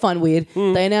know what I did find weird?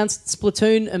 They announced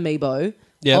Splatoon amiibo.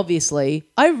 Yep. Obviously,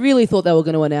 I really thought they were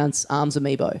going to announce ARMS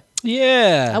amiibo.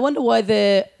 Yeah. I wonder why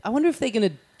I wonder if they're going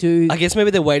to do. I guess maybe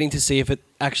they're waiting to see if it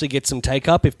actually gets some take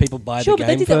up, if people buy Sure, the but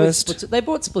they game did first. that with Splatoon. They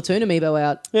brought Splatoon amiibo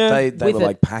out. Yeah. They With were it.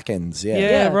 like pack-ins, yeah.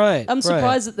 Yeah. right, I'm right.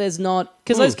 surprised that there's not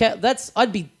because those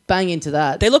I'd be bang into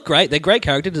that. They look great. They're great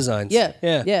character designs. Yeah.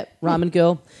 Ramen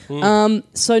Girl.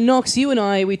 So Knox, you and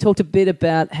I, we talked a bit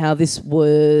about how this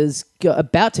was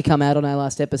about to come out on our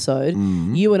last episode.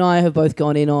 You and I have both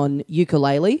gone in on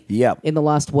Yooka-Laylee. Yep. In the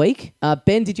last week.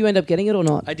 Ben, did you end up getting it or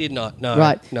not? I did not. No.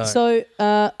 Right. No. So,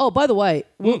 by the way,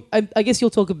 I guess you'll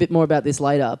talk a bit more about this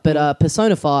later. But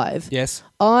Persona 5. Yes.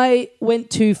 I went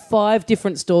to 5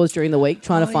 different stores during the week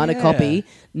trying to find a copy.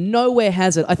 Nowhere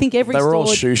has it. I think every They were store. all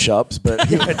shoe shops, but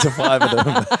you went to 5 of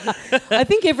them. I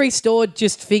think every store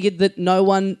just figured that no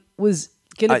one was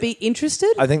going to be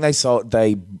interested. I think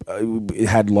they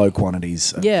had low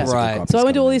quantities. Of Yeah. physical Right. copies So I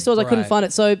went to all coming these stores. I couldn't Right. find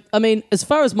it. So, I mean, as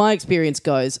far as my experience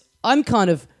goes, I'm kind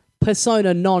of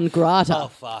persona non grata. Oh,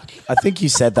 fuck. in. I think you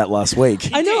said that last week.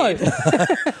 I know.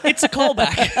 It's a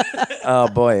callback. Oh,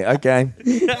 boy. Okay.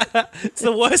 It's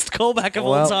the worst callback of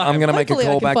all Well, time. I'm going to make a Hopefully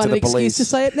I call can back to find the an excuse police. to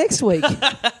say it next week.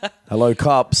 Hello,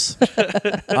 cops.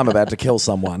 I'm about to kill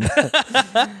someone.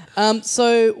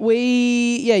 So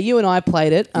you and I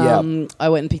played it. Yeah. I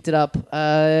went and picked it up.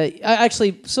 I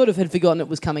actually sort of had forgotten it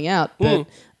was coming out, but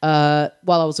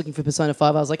while I was looking for Persona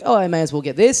 5, I was like, oh, I may as well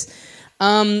get this.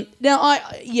 Now,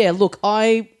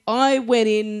 I went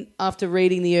in after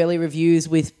reading the early reviews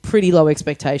with pretty low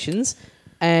expectations,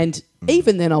 and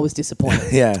even then I was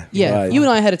disappointed. Yeah. Yeah, right. you and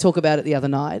I had a talk about it the other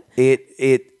night.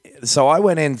 So I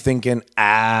went in thinking,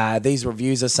 these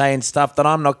reviews are saying stuff that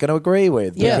I'm not going to agree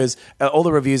with. Yeah. Because all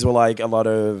the reviews were like a lot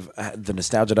of the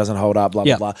nostalgia doesn't hold up, blah,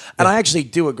 Yeah. blah, blah. And I actually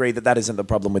do agree that isn't the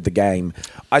problem with the game.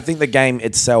 I think the game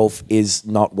itself is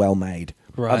not well made.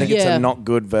 Right. I think it's Yeah. a not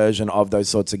good version of those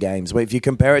sorts of games. Where if you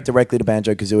compare it directly to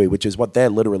Banjo-Kazooie, which is what they're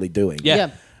literally doing, Yeah.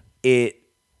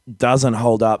 doesn't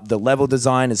hold up. The level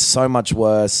design is so much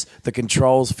worse. The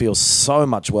controls feel so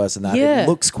much worse than that. Yeah. It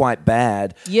looks quite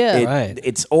bad. Yeah.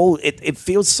 It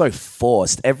feels so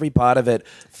forced. Every part of it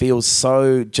feels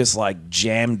so just like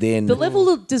jammed in. The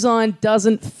level design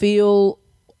doesn't feel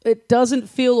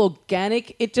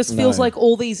organic. It just feels like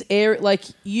all these like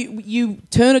you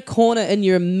turn a corner and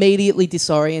you're immediately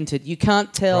disoriented. You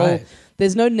can't tell. Right.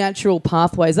 There's no natural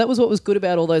pathways. That was what was good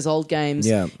about all those old games.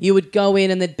 Yeah. You would go in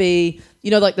and there'd be,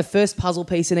 like the first puzzle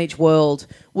piece in each world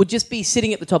would just be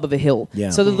sitting at the top of a hill.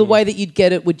 Yeah. So that the way that you'd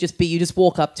get it would just be you just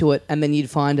walk up to it and then you'd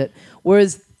find it.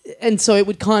 And so it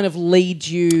would kind of lead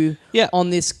you on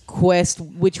this quest,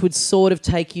 which would sort of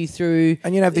take you through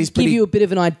and you'd have these give you a bit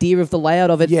of an idea of the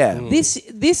layout of it. Yeah. This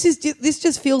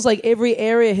just feels like every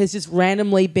area has just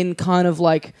randomly been kind of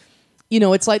like,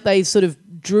 it's like they sort of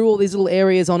drew all these little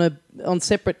areas on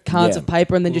separate cards of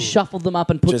paper and then just shuffled them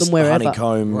up and put them wherever.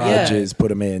 Honeycomb edges, put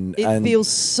them in. It feels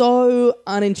so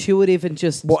unintuitive and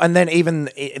just... Well, and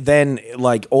then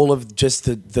like all of just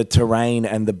the terrain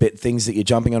and the things that you're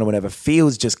jumping on or whatever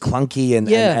feels just clunky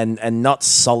and not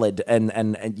solid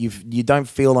and you don't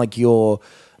feel like you're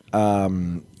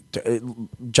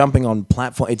jumping on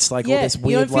platform. It's like all this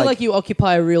weird. You don't feel like you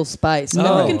occupy a real space. And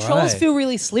the controls feel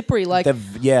really slippery. Like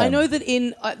I know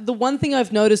that the one thing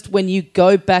I've noticed when you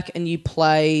go back and you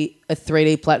play a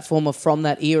 3D platformer from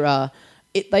that era,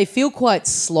 they feel quite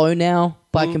slow now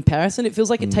by comparison. It feels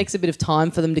like it takes a bit of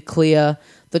time for them to clear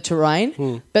the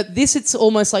terrain. But it's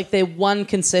almost like their one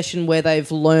concession where they've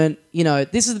learned,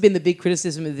 this has been the big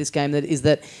criticism of this game,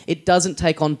 that it doesn't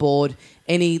take on board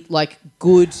any like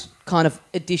good kind of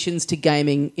additions to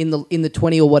gaming in the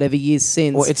 20 or whatever years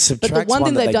since. Well, it subtracts but the one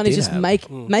thing they've done is just have.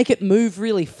 make it move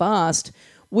really fast,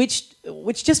 which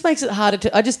just makes it harder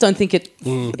to... I just don't think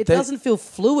it doesn't feel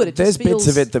fluid. There's bits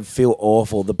of it that feel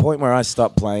awful. The point where I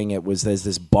stopped playing it was there's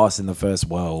this boss in the first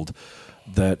world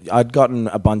that I'd gotten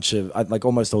a bunch of, like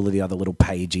almost all of the other little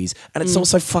pages, and it's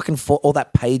also fucking all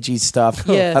that pagey stuff,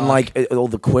 and like all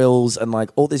the quills and like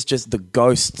all this just the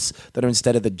ghosts that are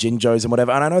instead of the Jinjos and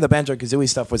whatever. And I know the Banjo-Kazooie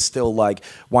stuff was still like,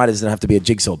 why does it have to be a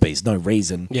jigsaw piece? No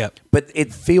reason. Yeah. But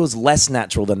it feels less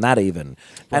natural than that even.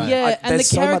 And and there's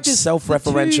the so much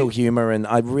self-referential humor, and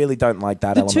I really don't like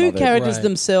that element of it. The two characters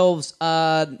themselves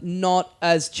are not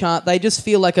as they just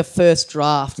feel like a first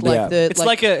draft. It's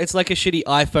like a shitty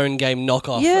iPhone game knockoff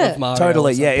of Mario.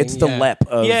 Totally, it's the LEP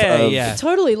of...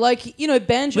 Totally, like,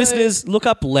 Banjo... Listeners, look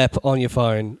up LEP on your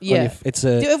phone. Yeah.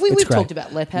 We've talked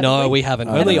about LEP, haven't we? No, we haven't.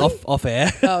 Only off air.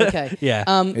 Oh, okay.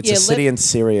 It's a city in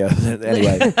Syria.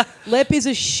 Anyway. LEP is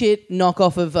a shit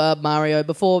knockoff of Mario.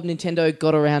 Before Nintendo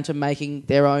got around to making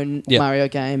their own Mario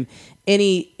game,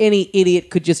 any idiot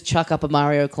could just chuck up a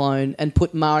Mario clone and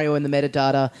put Mario in the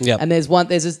metadata. And there's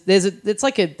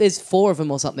 4 of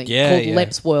them or something called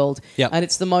Lep's World. And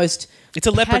it's the most... It's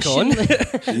a leprechaun.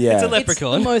 It's a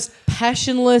leprechaun. It's the most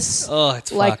passionless,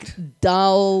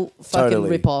 dull fucking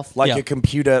rip-off. Like your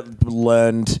computer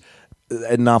learned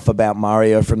enough about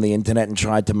Mario from the internet and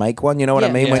tried to make one. You know what I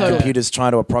mean? When computers try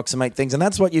to approximate things. And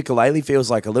that's what Ukulele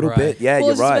feels like a little bit. Yeah,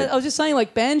 you're right. I was just saying,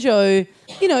 like, Banjo,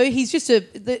 he's just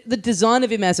the design of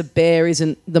him as a bear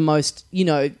isn't the most,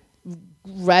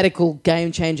 radical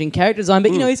game-changing character design,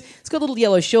 but he's got little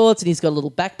yellow shorts and he's got a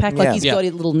little backpack, like he's got a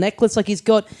little necklace, like he's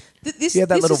got this. Yeah,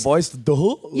 that little voice.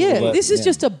 This is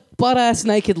just a butt-ass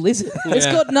naked lizard.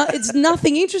 It's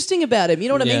nothing interesting about him. You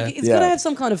know what I mean? It's got to have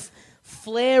some kind of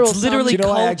flair or something. Literally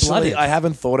cold-blooded. I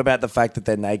haven't thought about the fact that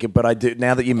they're naked, but I do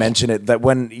now that you mention it. That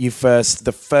when the first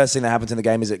thing that happens in the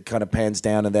game is it kind of pans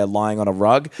down and they're lying on a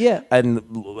rug. Yeah, and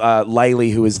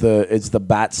Laylee, who is the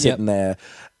bat sitting there,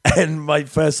 and my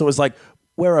first thought was like,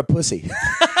 wear a pussy.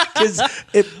 Because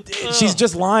she's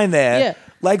just lying there,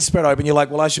 legs spread open. You're like,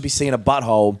 well, I should be seeing a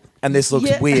butthole, and this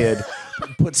looks weird.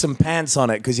 Put some pants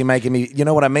on it because you're making me... You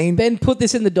know what I mean? Ben, put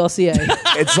this in the dossier.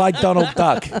 It's like Donald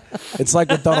Duck. It's like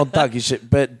with Donald Duck.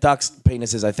 But ducks'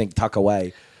 penises, I think, tuck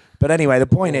away. But anyway, the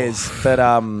point is that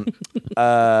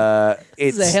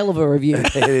it's a hell of a review.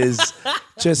 It is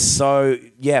just so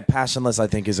passionless. I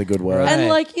think is a good word. And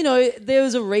there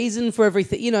was a reason for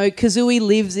everything. Kazooie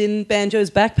lives in Banjo's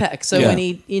backpack, so when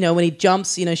he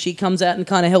jumps, she comes out and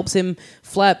kind of helps him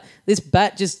flap. This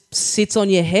bat just sits on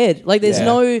your head. Like there's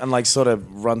no and like sort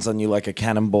of runs on you like a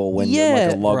cannonball when you're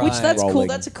like a log. Which that's cool.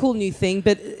 That's a cool new thing.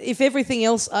 But if everything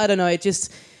else, I don't know. It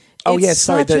just. Oh, yeah,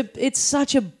 sorry. It's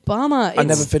such a bummer. I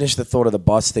never finished the thought of the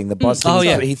boss thing. The boss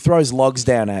thing, he throws logs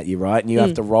down at you, right? And you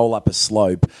have to roll up a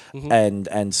slope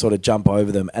and sort of jump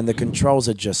over them. And the controls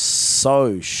are just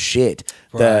so shit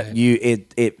that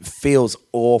it feels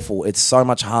awful. It's so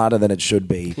much harder than it should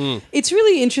be. It's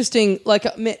really interesting. Like,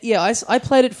 I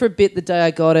played it for a bit the day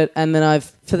I got it, and then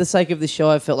for the sake of the show,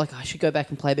 I felt like I should go back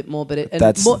and play a bit more. But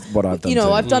that's what I've done. You know,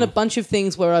 too. I've done a bunch of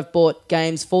things where I've bought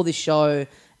games for this show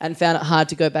and found it hard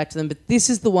to go back to them. But this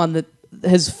is the one that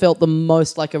has felt the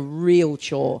most like a real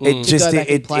chore.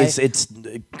 It's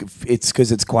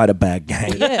because it's quite a bad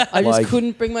game. Yeah, I just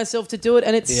couldn't bring myself to do it,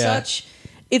 and it's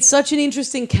such an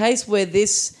interesting case where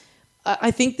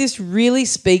I think this really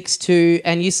speaks to,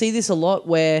 and you see this a lot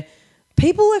where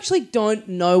people actually don't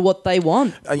know what they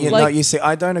want. You see,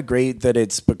 I don't agree that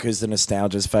it's because the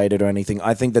nostalgia's faded or anything.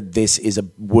 I think that this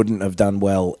wouldn't have done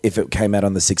well if it came out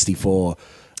on the 64.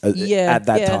 At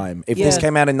that time. If this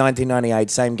came out in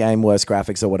 1998, same game, worse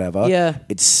graphics or whatever,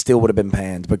 it still would have been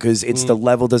panned because it's the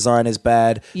level design is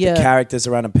bad, the characters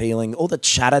are unappealing, all the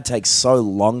chatter takes so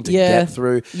long to get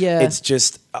through. It's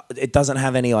just, it doesn't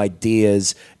have any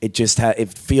ideas. It just it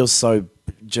feels so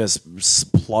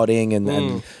just plodding and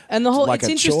the whole, it's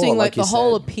interesting, like the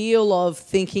whole appeal of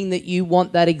thinking that you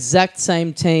want that exact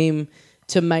same team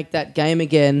to make that game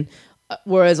again.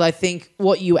 Whereas I think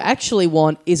what you actually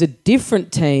want is a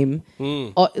different team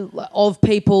of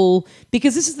people,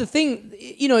 because this is the thing,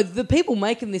 you know, the people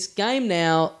making this game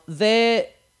now, they're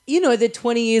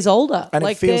 20 years older. And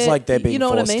it feels like they're being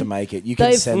forced to make it. You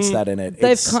can sense that in it.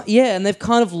 And they've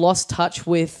kind of lost touch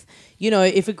with, you know,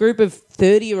 if a group of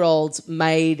 30-year-olds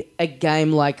made a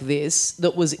game like this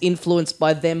that was influenced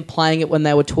by them playing it when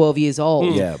they were 12 years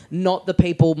old, not the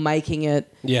people making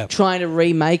it, trying to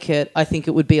remake it, I think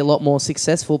it would be a lot more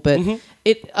successful. But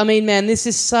this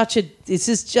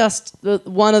is just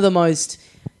one of the most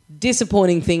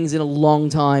disappointing things in a long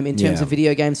time in terms of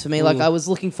video games for me. Like, I was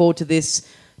looking forward to this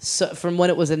from when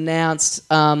it was announced.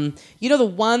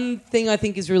 The one thing I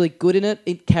think is really good in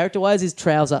it character-wise, is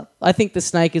Trowser. I think the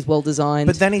snake is well designed.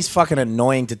 But then he's fucking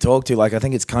annoying to talk to. Like, I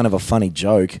think it's kind of a funny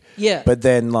joke. Yeah. But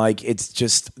then, like, it's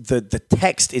just the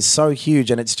text is so huge,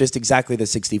 and it's just exactly the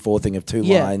 64 thing of two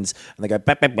lines, and they go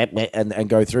bap, bap, bap, bap, and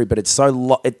go through. But it's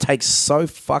so it takes so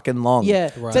fucking long to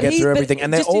get through everything,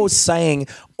 and they're all saying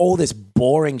all this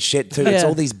boring shit too. It's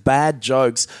all these bad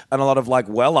jokes and a lot of like,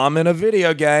 well, I'm in a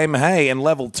video game. Hey, in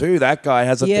level 2, that guy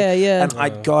has a thing. And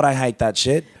I hate that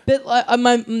shit. But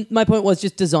my point was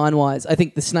just design-wise. I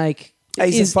think the snake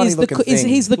he's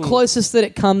he's the closest that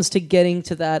it comes to getting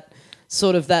to that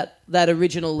sort of that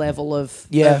original level of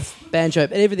Banjo,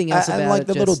 but everything else about it. And like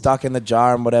the little duck in the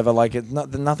jar and whatever, like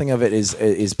nothing of it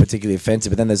is particularly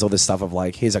offensive. But then there's all this stuff of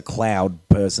like, here's a cloud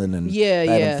person, and they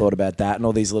haven't thought about that, and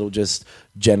all these little just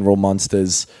general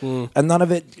monsters, and none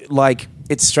of it. Like,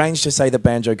 it's strange to say that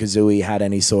Banjo-Kazooie had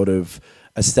any sort of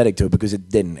aesthetic to it, because it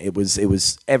didn't. It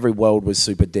was every world was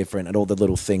super different, and all the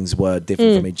little things were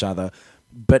different from each other,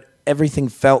 but everything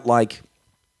felt like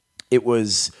it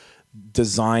was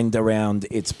designed around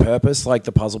its purpose. Like,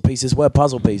 the puzzle pieces were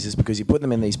puzzle pieces because you put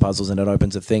them in these puzzles and it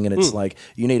opens a thing, and it's like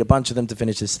you need a bunch of them to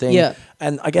finish this thing.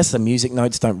 And I guess the music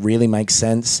notes don't really make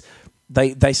sense.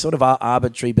 They sort of are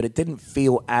arbitrary, but it didn't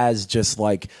feel as just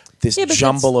like this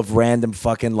jumble of random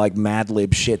fucking like Mad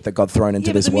Lib shit that got thrown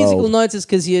into this world. Yeah, but the musical notes is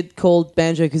because you'd called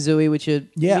Banjo-Kazooie, which are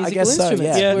musical I guess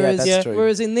instruments. So, that's true.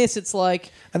 Whereas in this, it's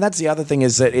like... And that's the other thing,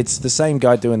 is that it's the same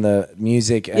guy doing the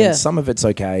music, and some of it's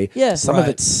okay. Yeah. Some of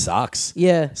it sucks.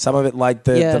 Yeah. Some of it, like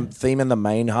the theme in the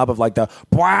main hub of like the...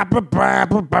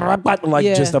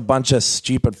 just a bunch of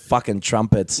stupid fucking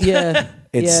trumpets. Yeah.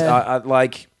 It's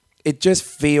like... It just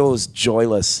feels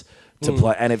joyless to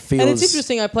play, and it feels... And it's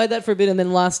interesting, I played that for a bit, and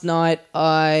then last night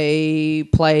I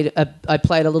played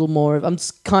a little more. I'm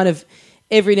kind of...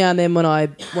 Every now and then when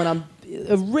I'm...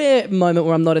 A rare moment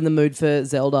where I'm not in the mood for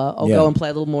Zelda, I'll go and play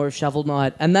a little more of Shovel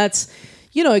Knight. And that's,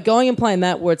 going and playing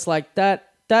that where it's like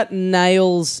that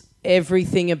nails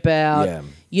everything about...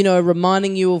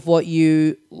 reminding you of what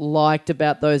you liked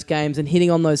about those games and hitting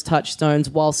on those touchstones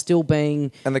while still being...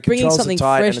 And the controls are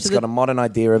tight, and it's got a modern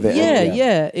idea of it.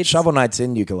 Yeah. Shovel Knight's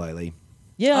in Ukulele.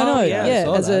 Yeah, I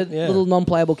know. As a little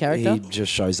non-playable character. He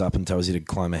just shows up and tells you to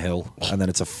climb a hill, and then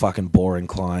it's a fucking boring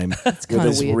climb. That's with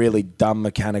this weird. really dumb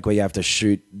mechanic where you have to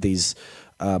shoot these...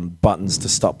 buttons to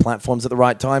stop platforms at the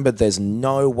right time, but there's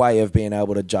no way of being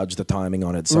able to judge the timing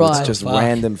on it, so it's just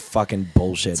random fucking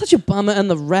bullshit. Such a bummer, and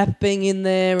the rap being in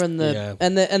there, and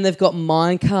and they've got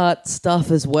minecart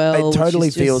stuff as well. It totally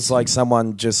feels like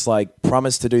someone just like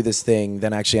promised to do this thing,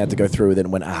 then actually had to go through with it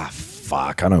and went,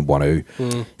 fuck, I don't want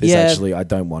to. I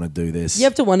don't want to do this. You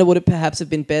have to wonder would it perhaps have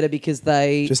been better because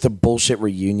they just a bullshit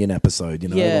reunion episode, you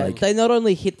know? Yeah, they not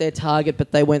only hit their target,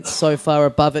 but they went so far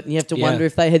above it, and you have to wonder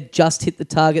if they had just hit the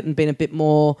target and been a bit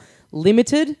more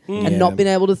limited and not been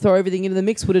able to throw everything into the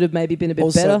mix, would it have maybe been a bit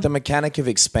also, better? The mechanic of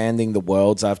expanding the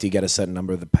worlds after you get a certain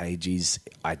number of the pages,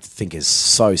 I think is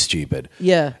so stupid.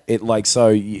 Yeah. It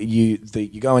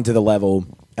you go into the level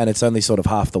and it's only sort of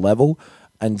half the level,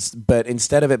 but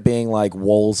instead of it being like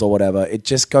walls or whatever, it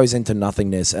just goes into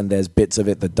nothingness and there's bits of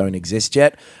it that don't exist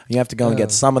yet. You have to go and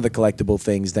get some of the collectible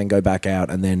things, then go back out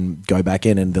and then go back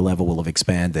in and the level will have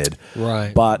expanded.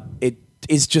 Right. But it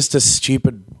is just a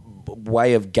stupid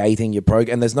way of gating your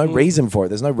program, and there's no reason for it.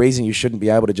 There's no reason you shouldn't be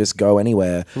able to just go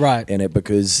anywhere in it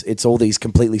because it's all these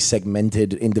completely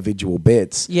segmented individual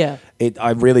bits. Yeah.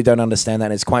 I really don't understand that,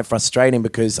 and it's quite frustrating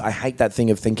because I hate that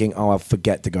thing of thinking, I'll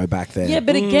forget to go back there. Yeah,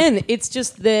 but again, it's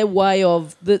just their way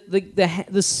of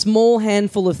the small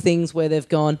handful of things where they've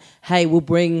gone, hey,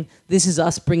 this is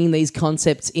us bringing these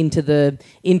concepts into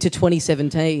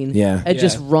 2017 are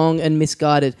just wrong and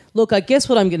misguided. Look, I guess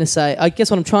what I'm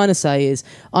trying to say is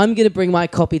I'm going to bring my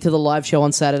copy to the live show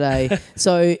on Saturday.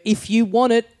 So if you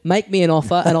want it, make me an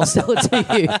offer and I'll sell it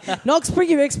to you. Knox, bring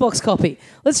your Xbox copy.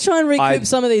 Let's try and recoup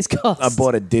some of these costs. I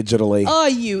bought it digitally. Oh,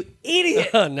 you idiot.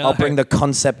 Oh, no. I'll bring the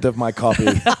concept of my copy.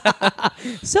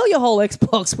 Sell your whole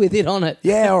Xbox with it on it.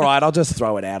 Yeah, all right. I'll just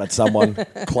throw it out at someone,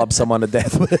 club someone to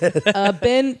death with it.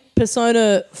 Ben,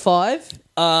 Persona 5.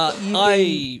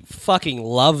 I fucking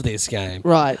love this game.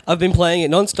 Right. I've been playing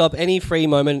it nonstop. Any free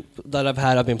moment that I've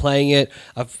had, I've been playing it.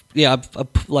 I've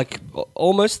like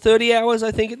almost 30 hours,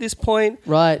 I think, at this point.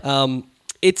 Right.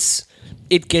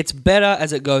 It gets better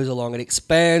as it goes along. It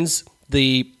expands.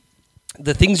 The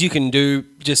things you can do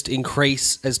just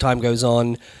increase as time goes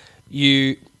on.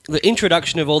 The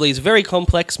introduction of all these very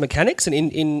complex mechanics and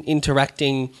in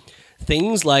interacting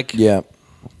things like you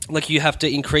have to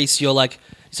increase your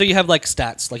so you have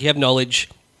stats, like you have knowledge,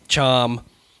 charm,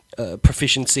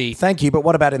 proficiency. Thank you, but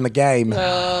what about in the game?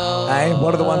 Hey,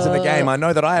 what are the ones in the game? I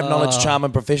know that I have knowledge, charm,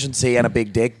 and proficiency and a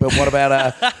big dick, but what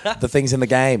about the things in the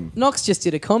game? Knox just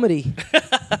did a comedy.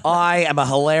 I am a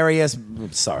hilarious...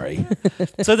 Sorry.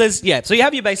 So you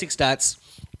have your basic stats,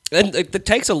 and it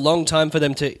takes a long time for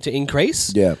them to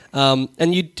increase. Yeah.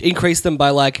 And you increase them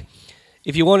by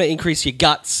if you want to increase your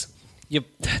guts...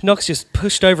 Knox just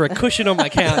pushed over a cushion on my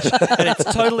couch and it's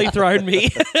totally thrown me.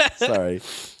 Sorry.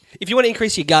 If you want to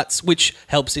increase your guts, which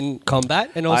helps in combat,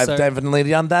 and also... I've definitely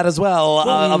done that as well.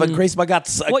 I've increased my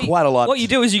guts quite a lot. What you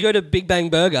do is you go to Big Bang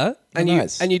Burger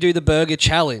and you do the burger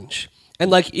challenge.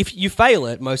 And if you fail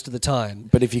it most of the time...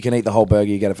 But if you can eat the whole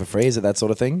burger, you get it for free? Is it that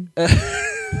sort of thing? No!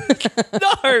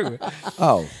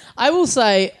 Oh. I will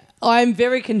say I'm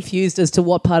very confused as to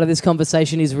what part of this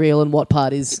conversation is real and what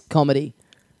part is comedy.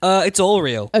 It's all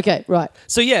real. Okay, right.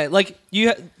 So yeah,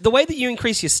 the way that you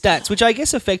increase your stats, which I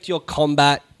guess affect your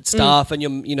combat stuff and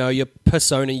your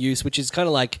persona use, which is kind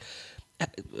of like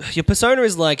your persona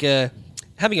is like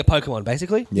having a Pokemon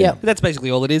basically. Yeah. That's basically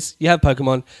all it is. You have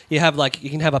Pokemon. You have you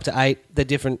can have up to 8. They're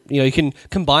different. You can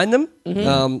combine them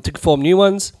to form new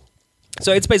ones.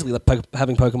 So it's basically like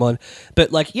having Pokemon.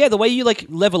 But the way you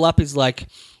level up is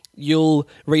you'll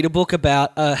read a book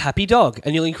about a happy dog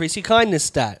and you'll increase your kindness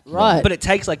stat. Right. But it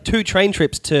takes 2 train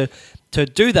trips to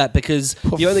do that because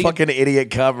you only fucking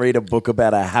idiot can't read a book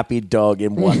about a happy dog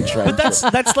in one train. But that's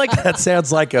that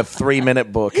sounds like a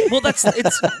 3-minute book. Well,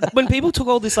 it's when people took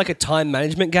all this a time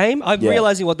management game, I'm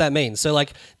realizing what that means. So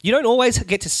you don't always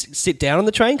get to sit down on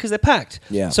the train because they're packed.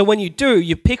 Yeah. So when you do,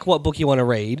 you pick what book you want to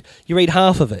read. You read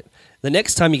half of it. The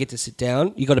next time you get to sit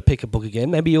down, you got to pick a book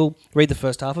again. Maybe you'll read the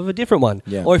first half of a different one.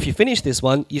 Yeah. Or if you finish this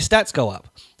one, your stats go up.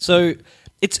 So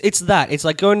it's that. It's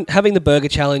like having the burger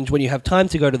challenge when you have time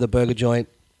to go to the burger joint.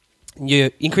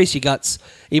 You increase your guts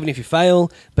even if you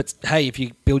fail, but hey, if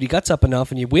you build your guts up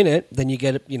enough and you win it, then you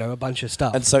get a bunch of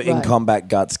stuff. And so in combat,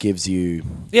 guts gives you...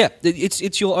 Yeah,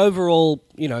 it's your overall,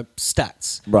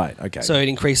 stats. Right, okay. So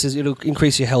it'll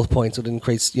increase your health points, it'll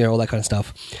increase, all that kind of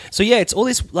stuff. So yeah, it's all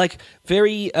this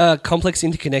very complex,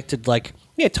 interconnected,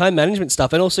 time management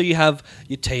stuff. And also you have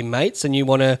your teammates and you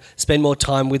want to spend more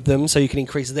time with them so you can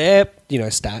increase their,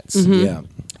 stats. Mm-hmm. Yeah.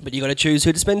 But you got to choose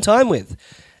who to spend time with.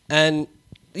 And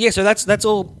yeah, so that's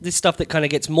all this stuff that kind of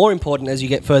gets more important as you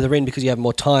get further in because you have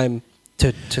more time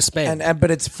to spend. But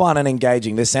it's fun and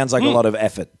engaging. This sounds like a lot of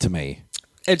effort to me.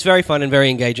 It's very fun and very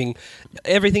engaging.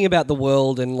 Everything about the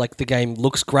world and the game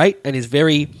looks great and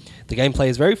the gameplay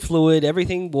is very fluid.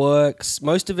 Everything works.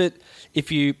 Most of it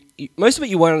you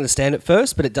won't understand at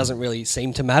first, but it doesn't really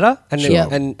seem to matter. And Sure.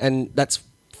 and that's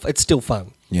still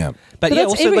fun. Yeah. But yeah,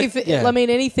 that's also I mean,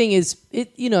 anything is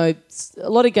a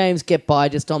lot of games get by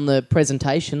just on the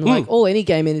presentation. Like all any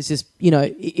game is just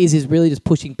is really just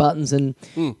pushing buttons and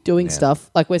doing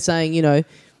stuff. Like we're saying,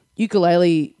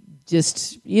 ukulele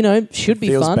just should be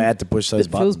feels fun. bad to push those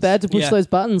It buttons. feels bad to push those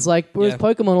buttons. Like whereas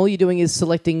Pokemon, all you're doing is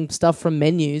selecting stuff from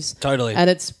menus. Totally. And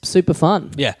it's super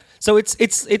fun. Yeah. So it's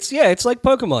like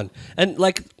Pokemon, and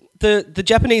like the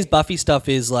Japanese Buffy stuff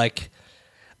is like.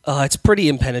 It's pretty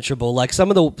impenetrable. Like some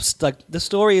of the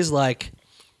story is like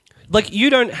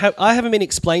you don't have. I haven't been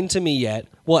explained to me yet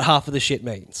what half of the shit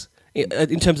means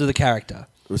in terms of the character.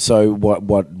 So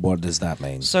what does that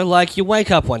mean? So like you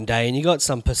wake up one day and you got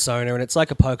some persona and it's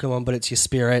like a Pokemon but it's your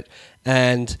spirit,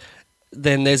 and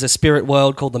then there's a spirit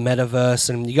world called the metaverse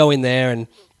and you go in there and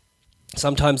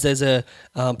sometimes there's a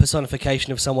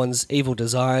personification of someone's evil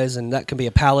desires, and that can be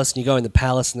a palace, and you go in the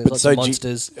palace and there's lots of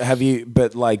monsters.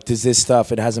 Does this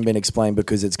stuff, it hasn't been explained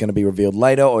because it's going to be revealed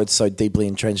later, or it's so deeply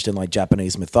entrenched in like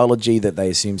Japanese mythology that they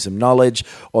assume some knowledge,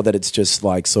 or that it's just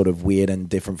like sort of weird and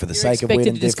different for the sake of weird and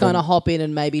different? Expected to just kind of hop in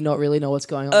and maybe not really know what's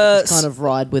going on, just kind of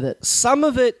ride with it. Some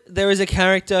of it, there is a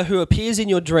character who appears in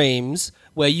your dreams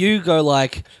where you go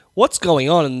like, what's going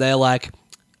on? And they're like,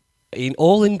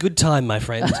 all in good time, my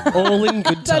friend. All in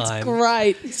good time. That's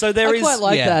great. So I quite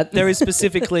like that. There is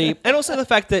specifically, and also the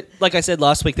fact that, like I said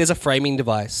last week, there's a framing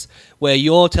device where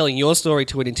you're telling your story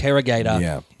to an interrogator.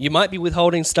 Yeah. You might be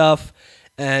withholding stuff,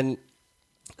 and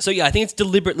so I think it's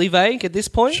deliberately vague at this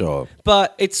point. Sure.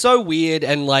 But it's so weird,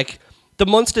 and like the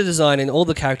monster design and all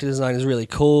the character design is really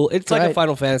cool. It's like a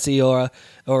Final Fantasy or a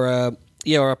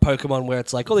Pokemon where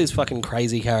it's like all these fucking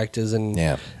crazy characters and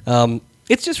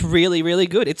it's just really, really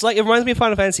good. It's like, it reminds me of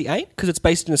Final Fantasy VIII because it's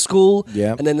based in a school.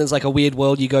 Yeah. And then there's like a weird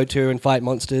world you go to and fight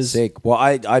monsters. Sick. Well,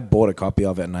 I bought a copy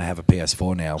of it and I have a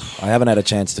PS4 now. I haven't had a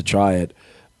chance to try it,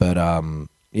 but I went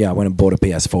and bought a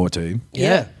PS4 too.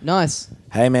 Yeah. Nice.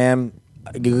 Hey, man,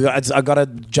 I got to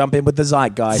jump in with the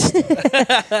zeitgeist.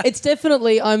 It's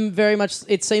definitely,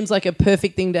 it seems like a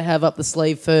perfect thing to have up the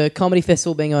sleeve for Comedy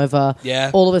Festival being over.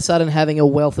 Yeah. All of a sudden having a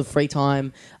wealth of free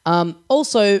time.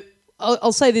 Also,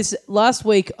 I'll say this. Last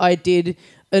week I did,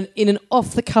 in an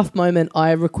off-the-cuff moment,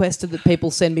 I requested that people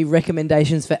send me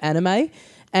recommendations for anime.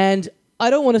 And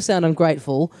I don't want to sound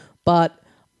ungrateful, but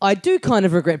I do kind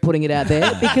of regret putting it out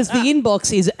there because the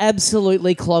inbox is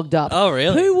absolutely clogged up. Oh,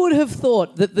 really? Who would have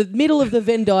thought that the middle of the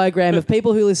Venn diagram of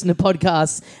people who listen to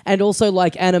podcasts and also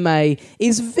like anime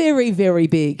is very, very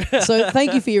big? So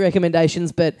thank you for your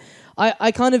recommendations, but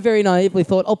I kind of very naively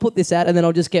thought I'll put this out and then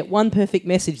I'll just get one perfect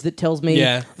message that tells me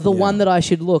the one that I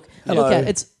should look at.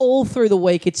 It's all through the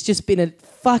week. It's just been a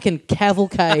fucking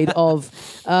cavalcade of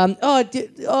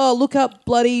look up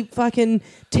bloody fucking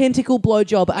Tentacle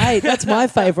Blowjob 8. That's my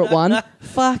favourite one.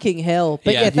 Fucking hell.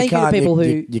 But thank you to people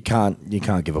who... You can't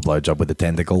give a blowjob with a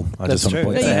tentacle. That's true.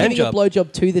 No, you're giving a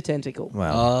blowjob to the tentacle.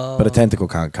 Well, but a tentacle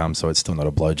can't come, so it's still not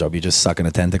a blowjob. You're just sucking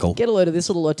a tentacle. Get a load of this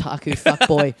little otaku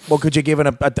fuckboy. Well, could you give a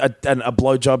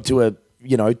blowjob to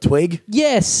a twig?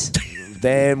 Yes.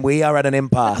 Then we are at an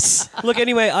impasse. Look,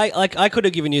 anyway, I could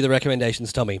have given you the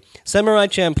recommendations, Tommy. Samurai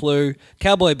Champloo,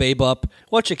 Cowboy Bebop,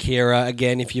 watch Akira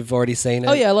again if you've already seen it.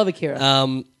 Oh yeah, I love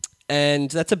Akira.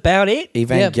 And that's about it.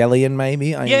 Evangelion,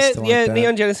 maybe. I used to like that.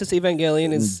 Neon Genesis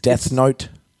Evangelion is Death Note.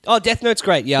 Oh, Death Note's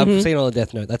great. Yeah, I've seen all of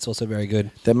Death Note. That's also very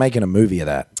good. They're making a movie of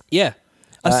that. Yeah.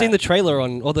 I've seen the trailer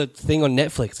or the thing on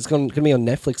Netflix. It's going to be on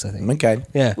Netflix, I think. Okay.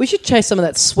 Yeah. We should chase some of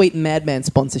that sweet Madman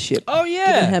sponsorship. Oh,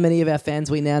 yeah. Given how many of our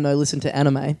fans we now know listen to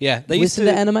anime. Yeah. They listen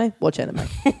to anime? Watch anime.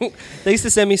 They used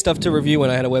to send me stuff to review when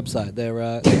I had a website.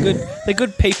 They're good. They're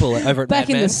good people over at Back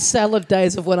in Madman. the salad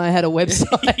days of when I had a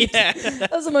website. Yeah. That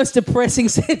was the most depressing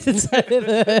sentence I've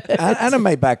ever heard.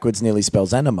 Anime backwards nearly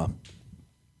spells anima.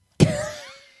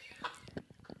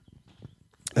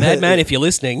 Madman, if you're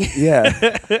listening. Yeah,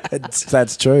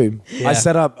 that's true. Yeah. I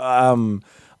set up.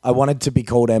 I wanted to be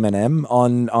called Eminem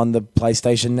on the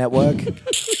PlayStation Network,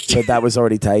 but that was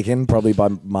already taken, probably by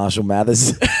Marshall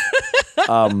Mathers.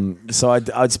 So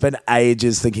I'd spent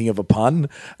ages thinking of a pun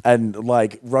and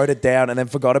like wrote it down and then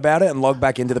forgot about it and logged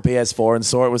back into the PS4 and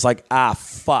saw it was like,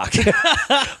 fuck.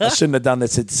 I shouldn't have done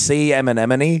this. It's C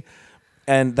Eminemony.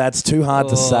 And that's too hard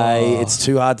to say. It's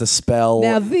too hard to spell.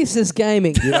 Now this is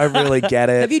gaming. You don't really get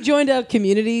it. Have you joined our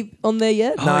community on there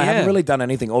yet? No, I haven't really done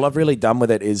anything. All I've really done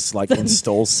with it is like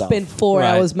install stuff. Spent 4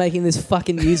 hours making this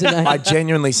fucking username. I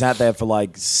genuinely sat there for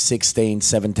like 16,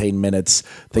 17 minutes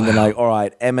thinking like, all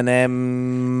right,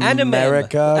 Eminem,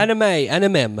 America.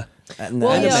 Anime.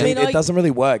 Well, yeah, I mean, it doesn't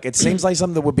really work. It seems like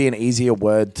something that would be an easier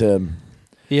word to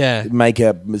make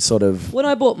a sort of... When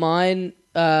I bought mine,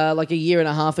 like a year and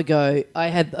a half ago.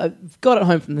 I got it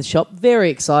home from the shop, very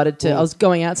excited to. I was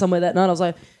going out somewhere that night. I was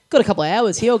like, got a couple of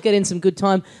hours here. I'll get in some good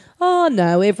time. Oh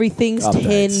no, everything's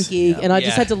Updates. 10 gig, and I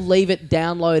just had to leave it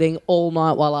downloading all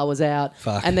night while I was out,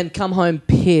 and then come home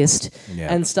pissed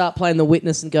and start playing The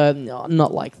Witness and go, no,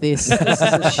 not like this. This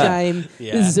is a shame.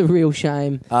 This is a real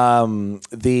shame. I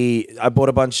bought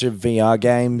a bunch of VR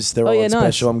games. They're all on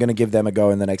special. I'm going to give them a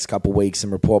go in the next couple of weeks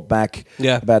and report back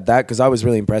about that because I was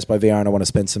really impressed by VR and I want to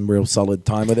spend some real solid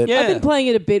time with it. I've been playing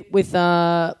it a bit with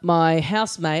my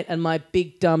housemate and my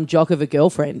big dumb jock of a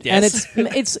girlfriend, and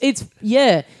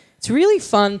it's really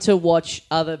fun to watch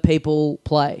other people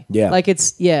play. Yeah. Like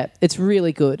it's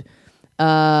really good.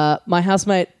 My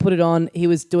housemate put it on. He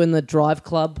was doing the Drive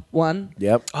Club one.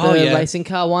 Yep. The racing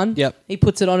car one. Yep. He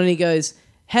puts it on and he goes,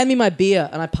 hand me my beer.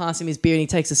 And I pass him his beer and he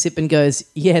takes a sip and goes,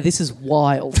 yeah, this is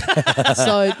wild.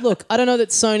 So, look, I don't know that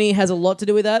Sony has a lot to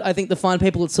do with that. I think the fine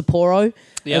people at Sapporo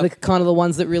are the kind of the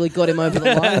ones that really got him over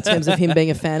the line in terms of him being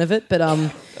a fan of it. But,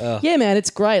 yeah, man, it's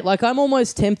great. Like, I'm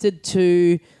almost tempted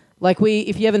to... Like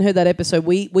if you haven't heard that episode,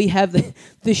 we have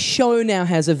the show now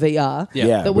has a VR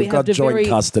that we've got joint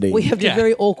custody. We have to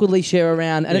very awkwardly share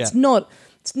around, and it's not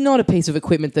a piece of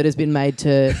equipment that has been made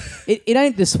to. It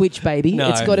ain't the Switch, baby. No,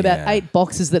 it's got about 8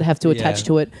 boxes that have to attach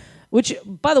to it. Which,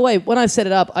 by the way, when I set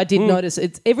it up, I did notice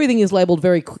everything is labelled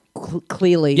very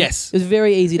clearly. Yes, it was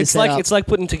very easy to set up. It's like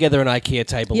putting together an IKEA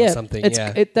table or something.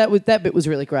 That bit was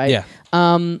really great. Yeah.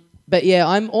 But yeah,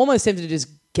 I'm almost tempted to just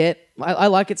I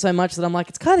like it so much that I'm like,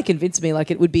 it's kind of convinced me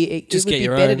like it would be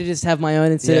better to just have my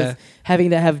own instead of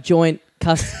having to have joint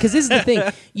custody. Because this is the thing,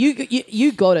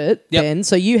 you got it, Ben,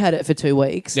 so you had it for 2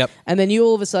 weeks, and then you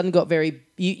all of a sudden got very,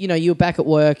 you were back at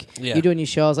work, you're doing your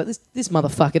show. I was like, this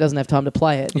motherfucker doesn't have time to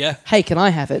play it. Yeah. Hey, can I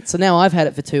have it? So now I've had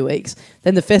it for 2 weeks.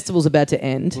 Then the festival's about to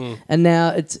end, and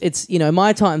now it's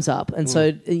my time's up, and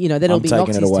so then it'll be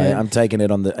Noxie's turn. I'm taking it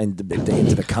into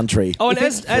the country. Oh, and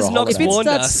as Nox warned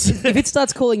us, if it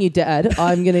starts calling you dad,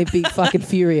 I'm going to be fucking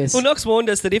furious. Well, Nox warned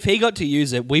us that if he got to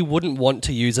use it, we wouldn't want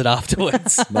to use it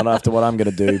afterwards. Not after what I'm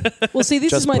going to do. Well, see,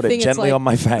 this is my thing. Just put it gently on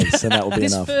my face, and that will be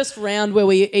this enough. This first round where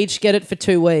we each get it for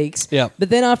 2 weeks. Yeah. But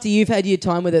then after you've had your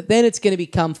time with it, then it's going to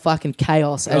become fucking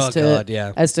chaos as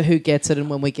to who gets it and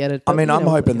when we get it. But, I mean, I'm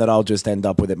hoping that I'll just end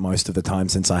up with it most of the time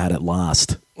since I had it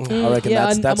last. I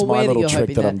reckon that's my little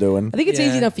trick that I'm doing. I think it's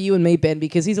easy enough for you and me, Ben,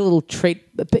 because he's a little treat,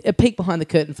 a peek behind the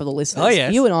curtain for the listeners. Oh,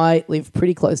 yes. You and I live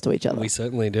pretty close to each other. We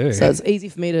certainly do. So it's easy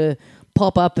for me to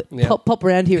pop pop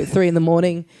around here at 3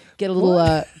 a.m, get a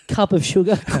little cup of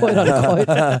sugar, quote unquote.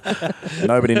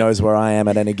 Nobody knows where I am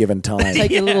at any given time.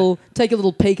 Take a little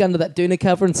peek under that doona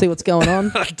cover and see what's going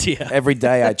on. Oh, dear. Every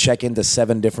day I check into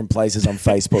 7 different places on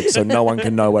Facebook so no one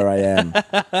can know where I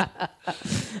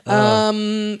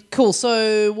am. Cool.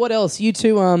 So what else? You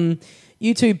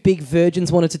two big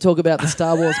virgins wanted to talk about the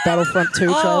Star Wars Battlefront 2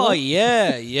 trailer. Oh,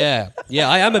 yeah.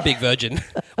 I am a big virgin.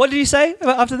 What did you say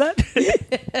after that?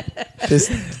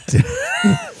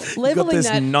 Leveling this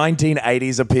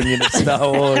 1980s opinion of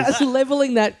Star Wars.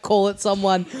 Leveling that call at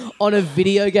someone on a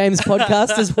video games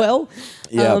podcast as well.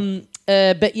 Yeah.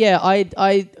 But yeah,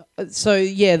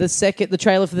 the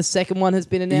trailer for the second one has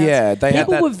been announced. Yeah,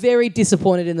 people were very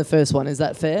disappointed in the first one. Is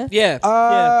that fair? Yeah.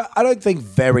 I don't think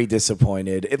very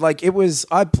disappointed.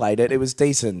 I played it. It was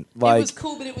decent. It was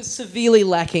cool, but it was severely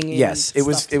lacking. Yes, it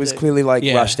was clearly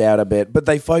rushed out a bit, but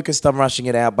they focused on rushing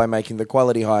it out by making the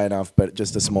quality high enough, but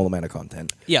just a small amount of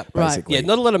content. Yeah, basically. Right. Yeah,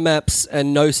 not a lot of maps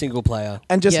and no single player,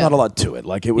 and just not a lot to it.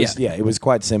 Like it was. Yeah, it was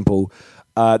quite simple.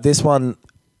 This one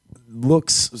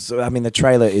looks, I mean, the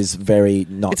trailer is very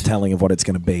not telling of what it's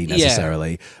going to be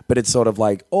necessarily, but it's sort of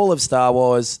like all of Star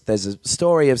Wars. There's a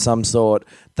story of some sort.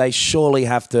 They surely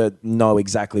have to know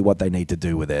exactly what they need to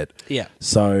do with it. Yeah.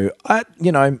 So I'm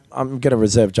going to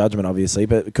reserve judgment, obviously,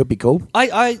 but it could be cool.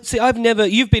 I see.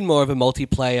 You've been more of a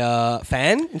multiplayer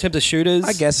fan in terms of shooters.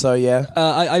 I guess so. Yeah.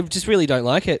 I just really don't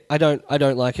like it. I don't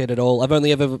like it at all. I've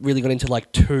only ever really got into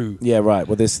like 2. Yeah. Right.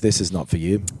 Well, this is not for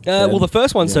you. Well, the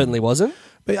first one certainly wasn't.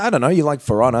 But I don't know, you like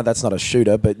For Honor, that's not a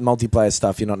shooter, but multiplayer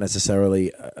stuff you're not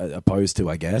necessarily opposed to,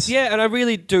 I guess. Yeah, and I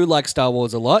really do like Star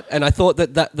Wars a lot, and I thought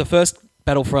that the first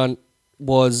Battlefront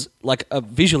was like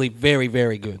visually very,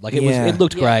 very good. Like it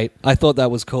looked great. I thought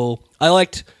that was cool. I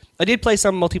did play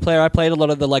some multiplayer. I played a lot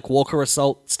of the like Walker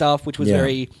Assault stuff, which was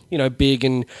very, big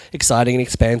and exciting and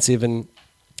expansive, and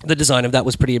the design of that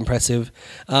was pretty impressive.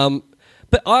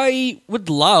 But I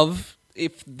would love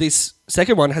if this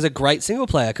second one has a great single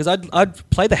player, because I'd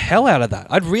play the hell out of that.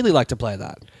 I'd really like to play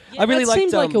that. Yeah, I really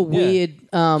seemed like a weird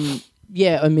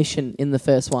omission in the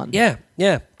first one. Yeah.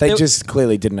 They just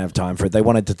clearly didn't have time for it. They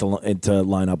wanted to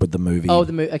line up with the movie. Oh,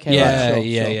 the movie. Okay. Yeah, right, sure.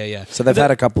 yeah. So they've had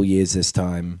a couple years this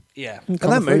time. Yeah. And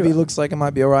that movie looks like it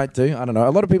might be all right too. I don't know. A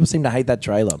lot of people seem to hate that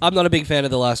trailer. I'm not a big fan of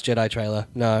The Last Jedi trailer.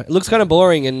 No. It looks kind of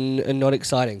boring and not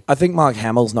exciting. I think Mark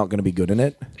Hamill's not going to be good in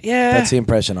it. Yeah. That's the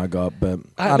impression I got. But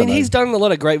I mean, don't know. he's done a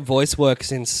lot of great voice work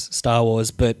since Star Wars,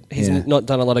 but he's not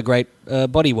done a lot of great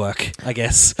body work, I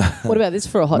guess. What about this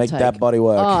for a hot Make take? that body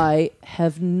work. I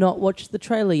have not watched the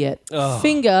trailer yet. Oh.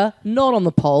 Finger not on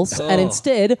the pulse, and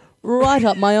instead right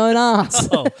up my own ass.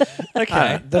 Oh,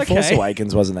 okay. The Force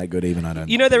Awakens wasn't that good even, I don't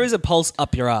You know, there is a pulse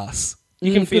up your ass.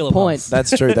 You can feel good a point. pulse.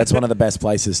 That's true. That's one of the best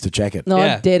places to check it. No,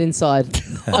 Yeah. I'm dead inside.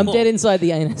 I'm dead inside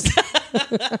the anus.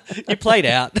 You played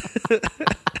out.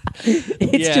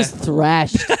 It's Yeah. just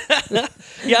thrashed.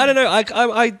 Yeah, I don't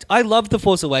know. I loved The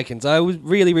Force Awakens. I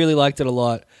really, really liked it a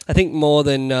lot. I think more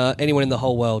than anyone in the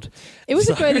whole world. It was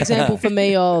a great example for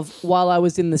me of while I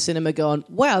was in the cinema going,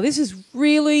 wow, this is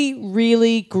really,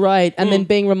 really great. And then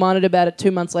being reminded about it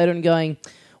 2 months later and going,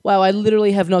 wow, I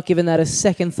literally have not given that a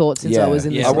second thought since I was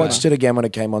in the Yeah, I cinema. watched it again when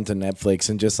it came onto Netflix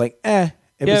and just like, it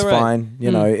Yeah, was right. fine.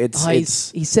 You know, it's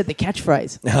He said the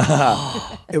catchphrase.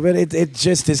 it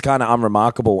just is kind of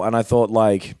unremarkable. And I thought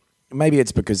like maybe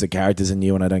it's because the characters are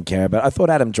new and I don't care. But I thought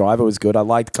Adam Driver was good. I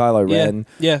liked Kylo Ren.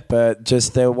 Yeah. But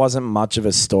just there wasn't much of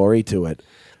a story to it.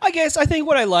 I think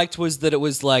what I liked was that it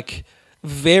was like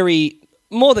very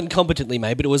more than competently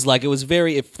made, but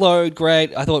it flowed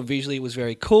great. I thought visually it was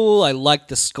very cool. I liked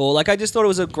the score. Like I just thought it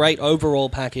was a great overall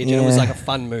package and it was like a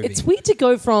fun movie. It's weird to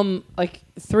go from like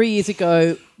 3 years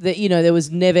ago that, there was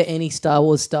never any Star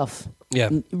Wars stuff. Yeah.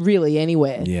 Really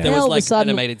anywhere. Yeah. There Now all was of a sudden,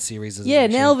 animated series.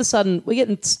 now all of a sudden we're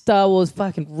getting Star Wars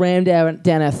fucking rammed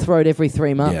down our throat every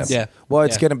 3 months. Yeah. Well,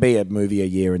 it's going to be a movie a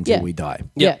year until Yeah. we die.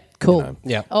 Yeah, cool. You know?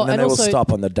 Yeah. Oh, And then and they will also,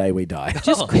 stop on the day we die.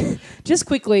 just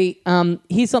quickly,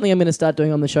 here's something I'm going to start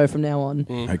doing on the show from now on.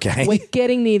 Okay. We're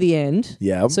getting near the end.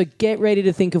 Yeah. So get ready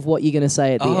to think of what you're going to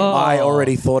say at the end. I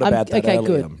already thought about that okay,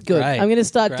 earlier. good. Great. I'm going to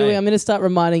start Great. I'm going to start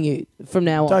reminding you from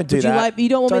now on. Don't do Would that. You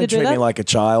don't want me to do treat that? me like a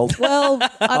child. Well,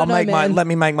 I don't know, man. Let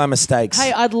me make my mistakes.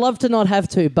 Hey, I'd love to not have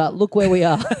to, but look where we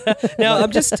are. Now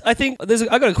I think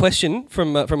I got a question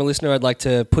from a listener I'd like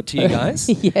to put to you guys.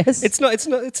 Yes.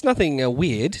 It's nothing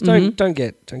weird. Mm-hmm. Don't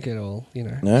get all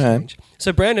No. strange.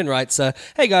 So Brandon writes,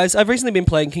 "Hey guys, I've recently been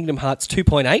playing Kingdom Hearts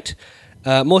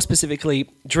 2.8, more specifically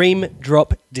Dream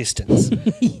Drop Distance,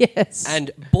 Yes. and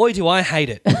boy do I hate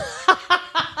it."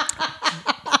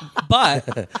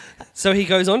 But so he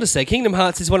goes on to say, Kingdom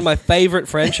Hearts is one of my favorite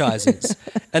franchises,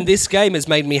 and this game has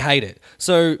made me hate it.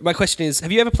 So my question is,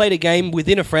 have you ever played a game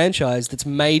within a franchise that's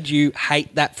made you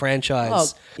hate that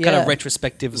franchise kind yeah. of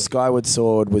retrospectively? Skyward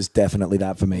Sword was definitely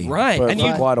that for me. Right. For, And for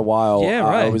you- quite a while. Yeah,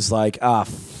 I right. was like,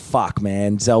 fuck,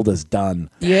 man. Zelda's done.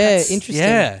 Yeah, interesting.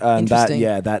 yeah. And Interesting.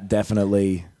 that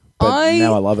definitely... But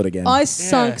now I love it again. I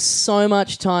sunk so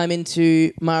much time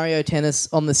into Mario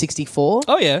Tennis on the 64.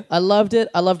 Oh yeah. I loved it.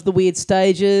 I loved the weird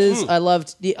stages.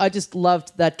 I just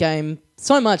loved that game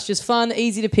so much. Just fun,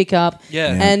 easy to pick up.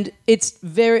 Yeah. And it's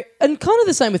kind of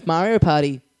the same with Mario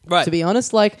Party, Right. to be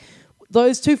honest. Like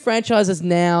those two franchises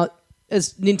now,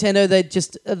 as Nintendo, they're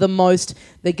just the most,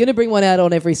 they're going to bring one out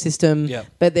on every system, Yeah.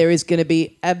 but there is going to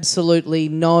be absolutely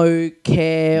no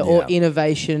care or Yeah.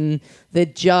 innovation. They're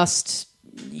just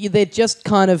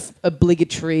kind of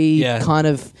obligatory kind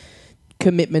of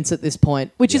commitments at this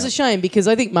point, which is a shame because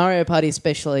I think Mario Party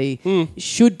especially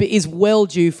is well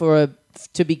due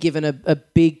to be given a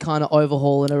big kind of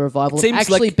overhaul and a revival. Seems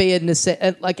Actually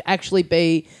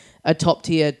be a top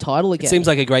tier title again. Seems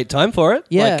like a great time for it.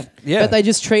 Yeah. Yeah. But they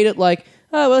just treat it like,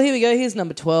 oh, well, here we go. Here's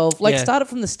number 12. Like, Yeah. start it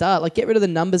from the start. Like, get rid of the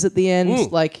numbers at the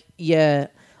end. Like, yeah.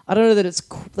 I don't know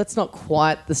that that's not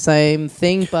quite the same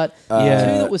thing, but two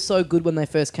that was so good when they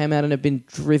first came out and have been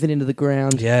driven into the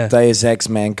ground. Yeah. Deus Ex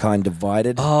Mankind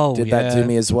Divided did that to yeah.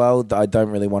 me as well. I don't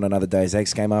really want another Deus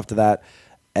Ex game after that.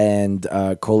 And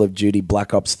Call of Duty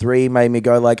Black Ops 3 made me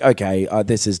go like, okay,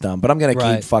 this is done. But I'm going to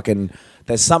Right. keep fucking...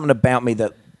 There's something about me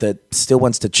that still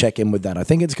wants to check in with that. I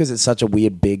think it's because it's such a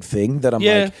weird big thing that I'm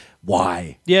like,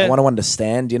 why? Yeah. I want to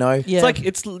understand, you know? Yeah.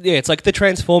 It's like the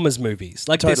Transformers movies.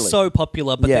 Like they're Totally. so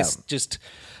popular, but Yeah. there's just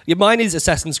mine is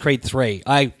Assassin's Creed 3.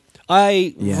 I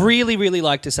really, really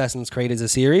liked Assassin's Creed as a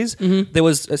series. Mm-hmm. There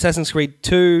was Assassin's Creed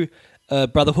 2,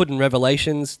 Brotherhood and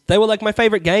Revelations. They were like my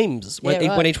favorite games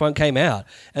when each one came out.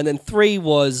 And then 3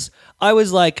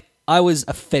 I was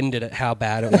offended at how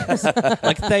bad it was.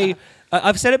 Like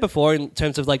I've said it before in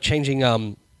terms of like changing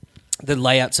the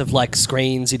layouts of like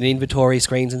screens and inventory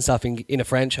screens and stuff in a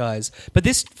franchise. But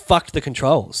this fucked the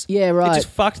controls. Yeah, right. It just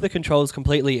fucked the controls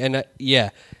completely. And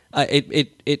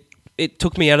it it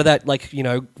took me out of that, like, you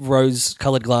know,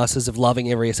 rose-coloured glasses of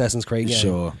loving every Assassin's Creed game.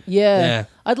 Sure. Yeah.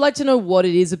 I'd like to know what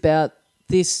it is about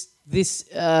this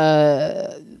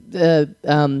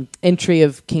entry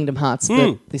of Kingdom Hearts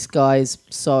that this guy is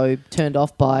so turned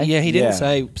off by. Yeah, he didn't Yeah.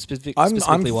 say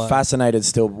specifically why. I'm fascinated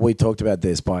still. We talked about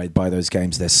this by those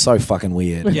games. They're so fucking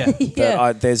weird. Yeah.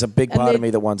 Yeah. There's a big part of me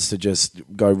that wants to just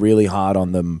go really hard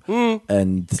on them.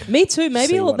 And Me too.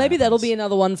 Maybe See what that'll happens. be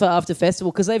another one for after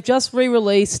Festival because they've just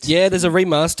re-released. Yeah, there's a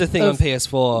remaster thing on Of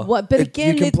PS4. What? But You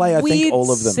again, can it's play, I think, weird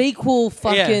all of them. sequel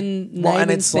fucking naming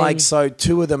and it's thing. like, so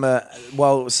two of them are,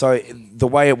 so the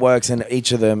way it works in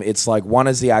each of them, it's like one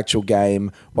is the actual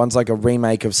game, one's like a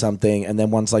remake of something, and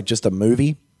then one's like just a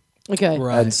movie. Okay.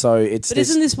 Right. And so it's But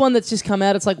isn't this one that's just come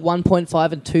out? It's like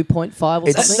 1.5 and 2.5 or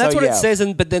It's- something. That's So, what yeah. it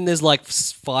says, but then there's like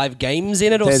 5 games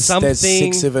in it or something. There's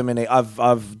 6 of them in it.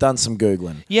 I've done some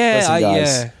Googling. Yeah, Listen,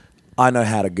 guys, yeah. I know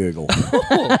how to Google.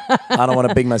 I don't want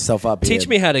to big myself up here. Teach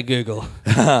me how to Google.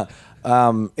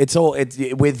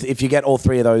 If you get all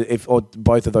three of those, or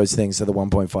both of those things, so the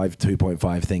 1.5,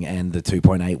 2.5 thing and the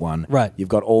 2.8 one, Right. You've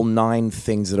got all 9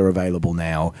 things that are available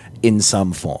now in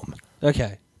some form.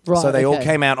 Okay. Right, So they all okay.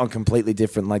 came out on completely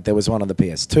different. Like there was one on the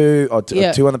PS2, or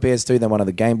Yeah. 2 on the PS2, then one on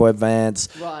the Game Boy Advance,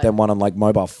 Right. then one on like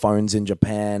mobile phones in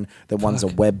Japan. Then one's a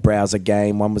web browser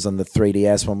game. One was on the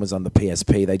 3DS. One was on the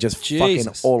PSP. They just fucking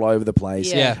Jesus. all over the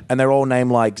place. Yeah. And they're all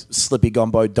named like Slippy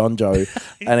Gombo Donjo,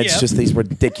 and it's Yep. just these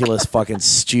ridiculous fucking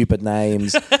stupid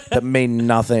names that mean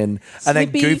nothing. And then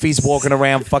Slippy- Goofy's walking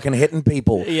around fucking hitting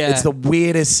people. Yeah. It's the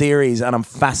weirdest series, and I'm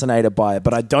fascinated by it.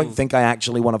 But I don't think I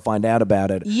actually want to find out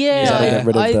about it. Yeah, Gotta get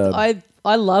rid of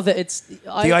I love it. It's the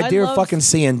I idea of love- fucking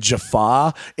seeing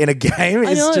Jafar in a game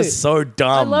I is know. just so I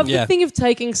dumb. love Yeah. the thing of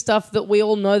taking stuff that we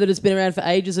all know that has been around for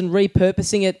ages and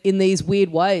repurposing it in these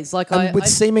weird ways. Like and with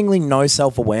seemingly no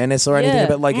self-awareness or anything, Yeah.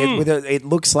 but like it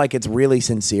looks like it's really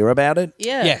sincere about it.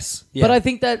 yeah, Yes, yeah. But I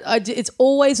think that it's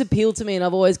always appealed to me, and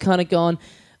I've always kind of gone.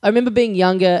 I remember being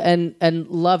younger and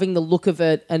loving the look of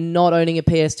it, and not owning a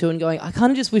PS2 and going, I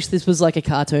kind of just wish this was like a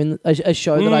cartoon, a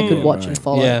show that I could watch and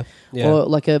follow, Yeah, yeah. or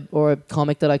like a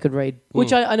comic that I could read.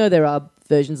 Which I know there are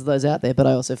versions of those out there, but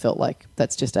I also felt like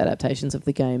that's just adaptations of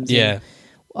the games. Yeah. and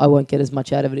I won't get as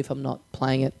much out of it if I'm not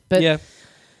playing it. But yeah.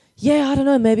 yeah, I don't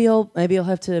know. Maybe I'll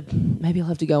have to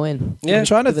go in. Yeah. I'm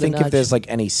trying to Give it a think if nudge. there's like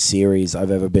any series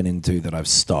I've ever been into that I've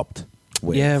stopped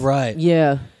with. Yeah, right.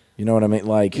 Yeah. You know what I mean?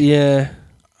 Like Yeah.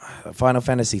 Final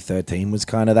Fantasy 13 was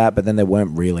kind of that, but then there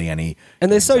weren't really any.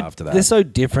 And they're games so after that. they're so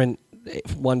different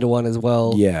one to one as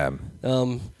well. Yeah.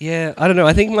 Yeah, I don't know.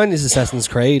 I think mine is Assassin's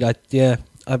Creed. I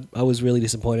was really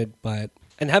disappointed by it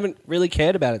and haven't really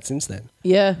cared about it since then.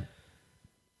 Yeah.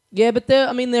 Yeah, but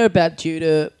they're about due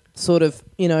to sort of,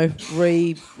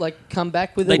 come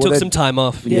back with They it. took they- some time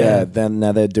off. Yeah. Then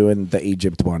now they're doing the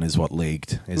Egypt one is what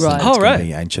leaked. Right. It's Oh, gonna right.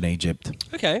 be ancient Egypt.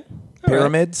 Okay. All right.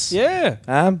 Pyramids. Yeah.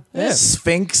 Yeah.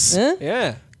 Sphinx. Huh?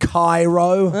 Yeah.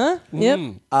 Cairo. Huh? Yep.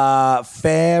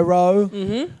 Pharaoh.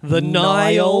 The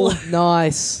Nile.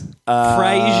 Nice.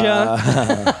 Frasier.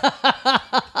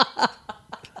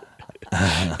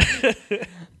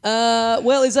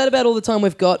 Well, is that about all the time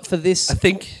we've got for this I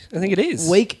think it is.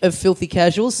 week of Filthy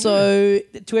Casuals? So,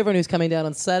 to everyone who's coming down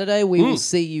on Saturday, we will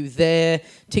see you there.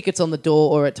 Tickets on the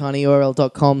door or at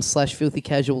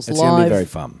tinyurl.com/filthycasuals It's live. going to be very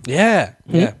fun. Yeah.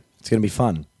 Yeah. It's going to be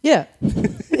fun. Yeah.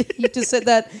 You just said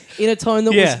that in a tone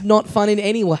that Yeah. was not fun in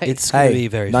any way. It's going to be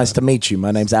very nice fun. to meet you. My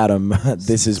name's Adam.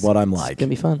 This is what I'm like. It's going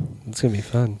to be fun. It's going to be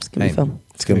fun. It's going to be fun.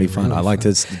 It's going to be It's fun. really I like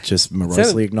fun. to just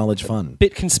morosely acknowledge fun.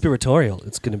 Bit conspiratorial.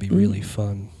 It's going to be really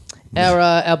fun. Our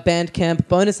Bandcamp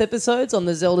bonus episodes on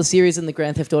the Zelda series and the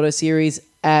Grand Theft Auto series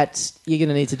you're going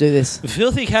to need to do this.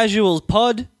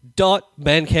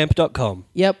 filthycasualspod.bandcamp.com.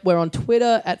 Yep, we're on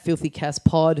Twitter at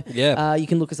FilthyCastPod. Yeah. You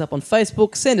can look us up on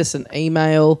Facebook. Send us an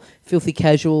email,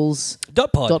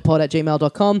 filthycasuals.pod .pod. at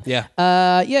gmail.com. Yeah.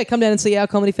 Come down and see our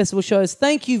comedy festival shows.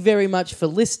 Thank you very much for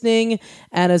listening.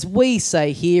 And as we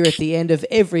say here at the end of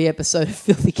every episode of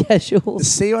Filthy Casuals,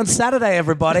 See you on Saturday,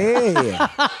 everybody.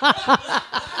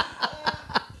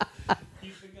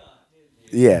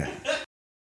 Yeah.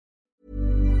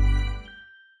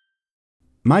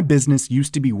 My business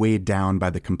used to be weighed down by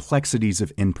the complexities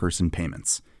of in-person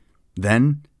payments.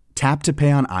 Then, Tap to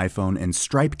Pay on iPhone and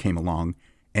Stripe came along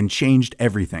and changed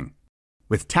everything.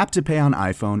 With Tap to Pay on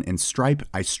iPhone and Stripe,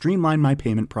 I streamlined my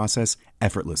payment process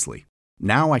effortlessly.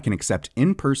 Now I can accept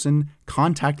in-person,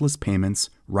 contactless payments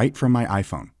right from my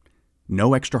iPhone.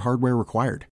 No extra hardware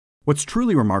required. What's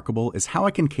truly remarkable is how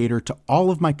I can cater to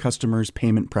all of my customers'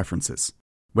 payment preferences.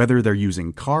 Whether they're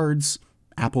using cards,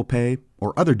 Apple Pay,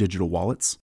 or other digital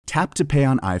wallets, Tap to Pay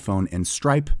on iPhone and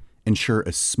Stripe ensure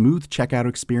a smooth checkout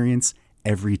experience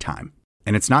every time.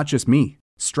 And it's not just me.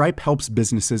 Stripe helps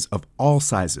businesses of all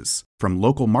sizes, from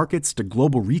local markets to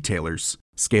global retailers,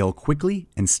 scale quickly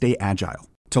and stay agile.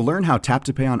 To learn how Tap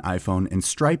to Pay on iPhone and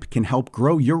Stripe can help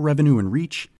grow your revenue and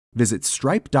reach, visit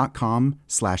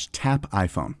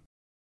stripe.com/tapiphone.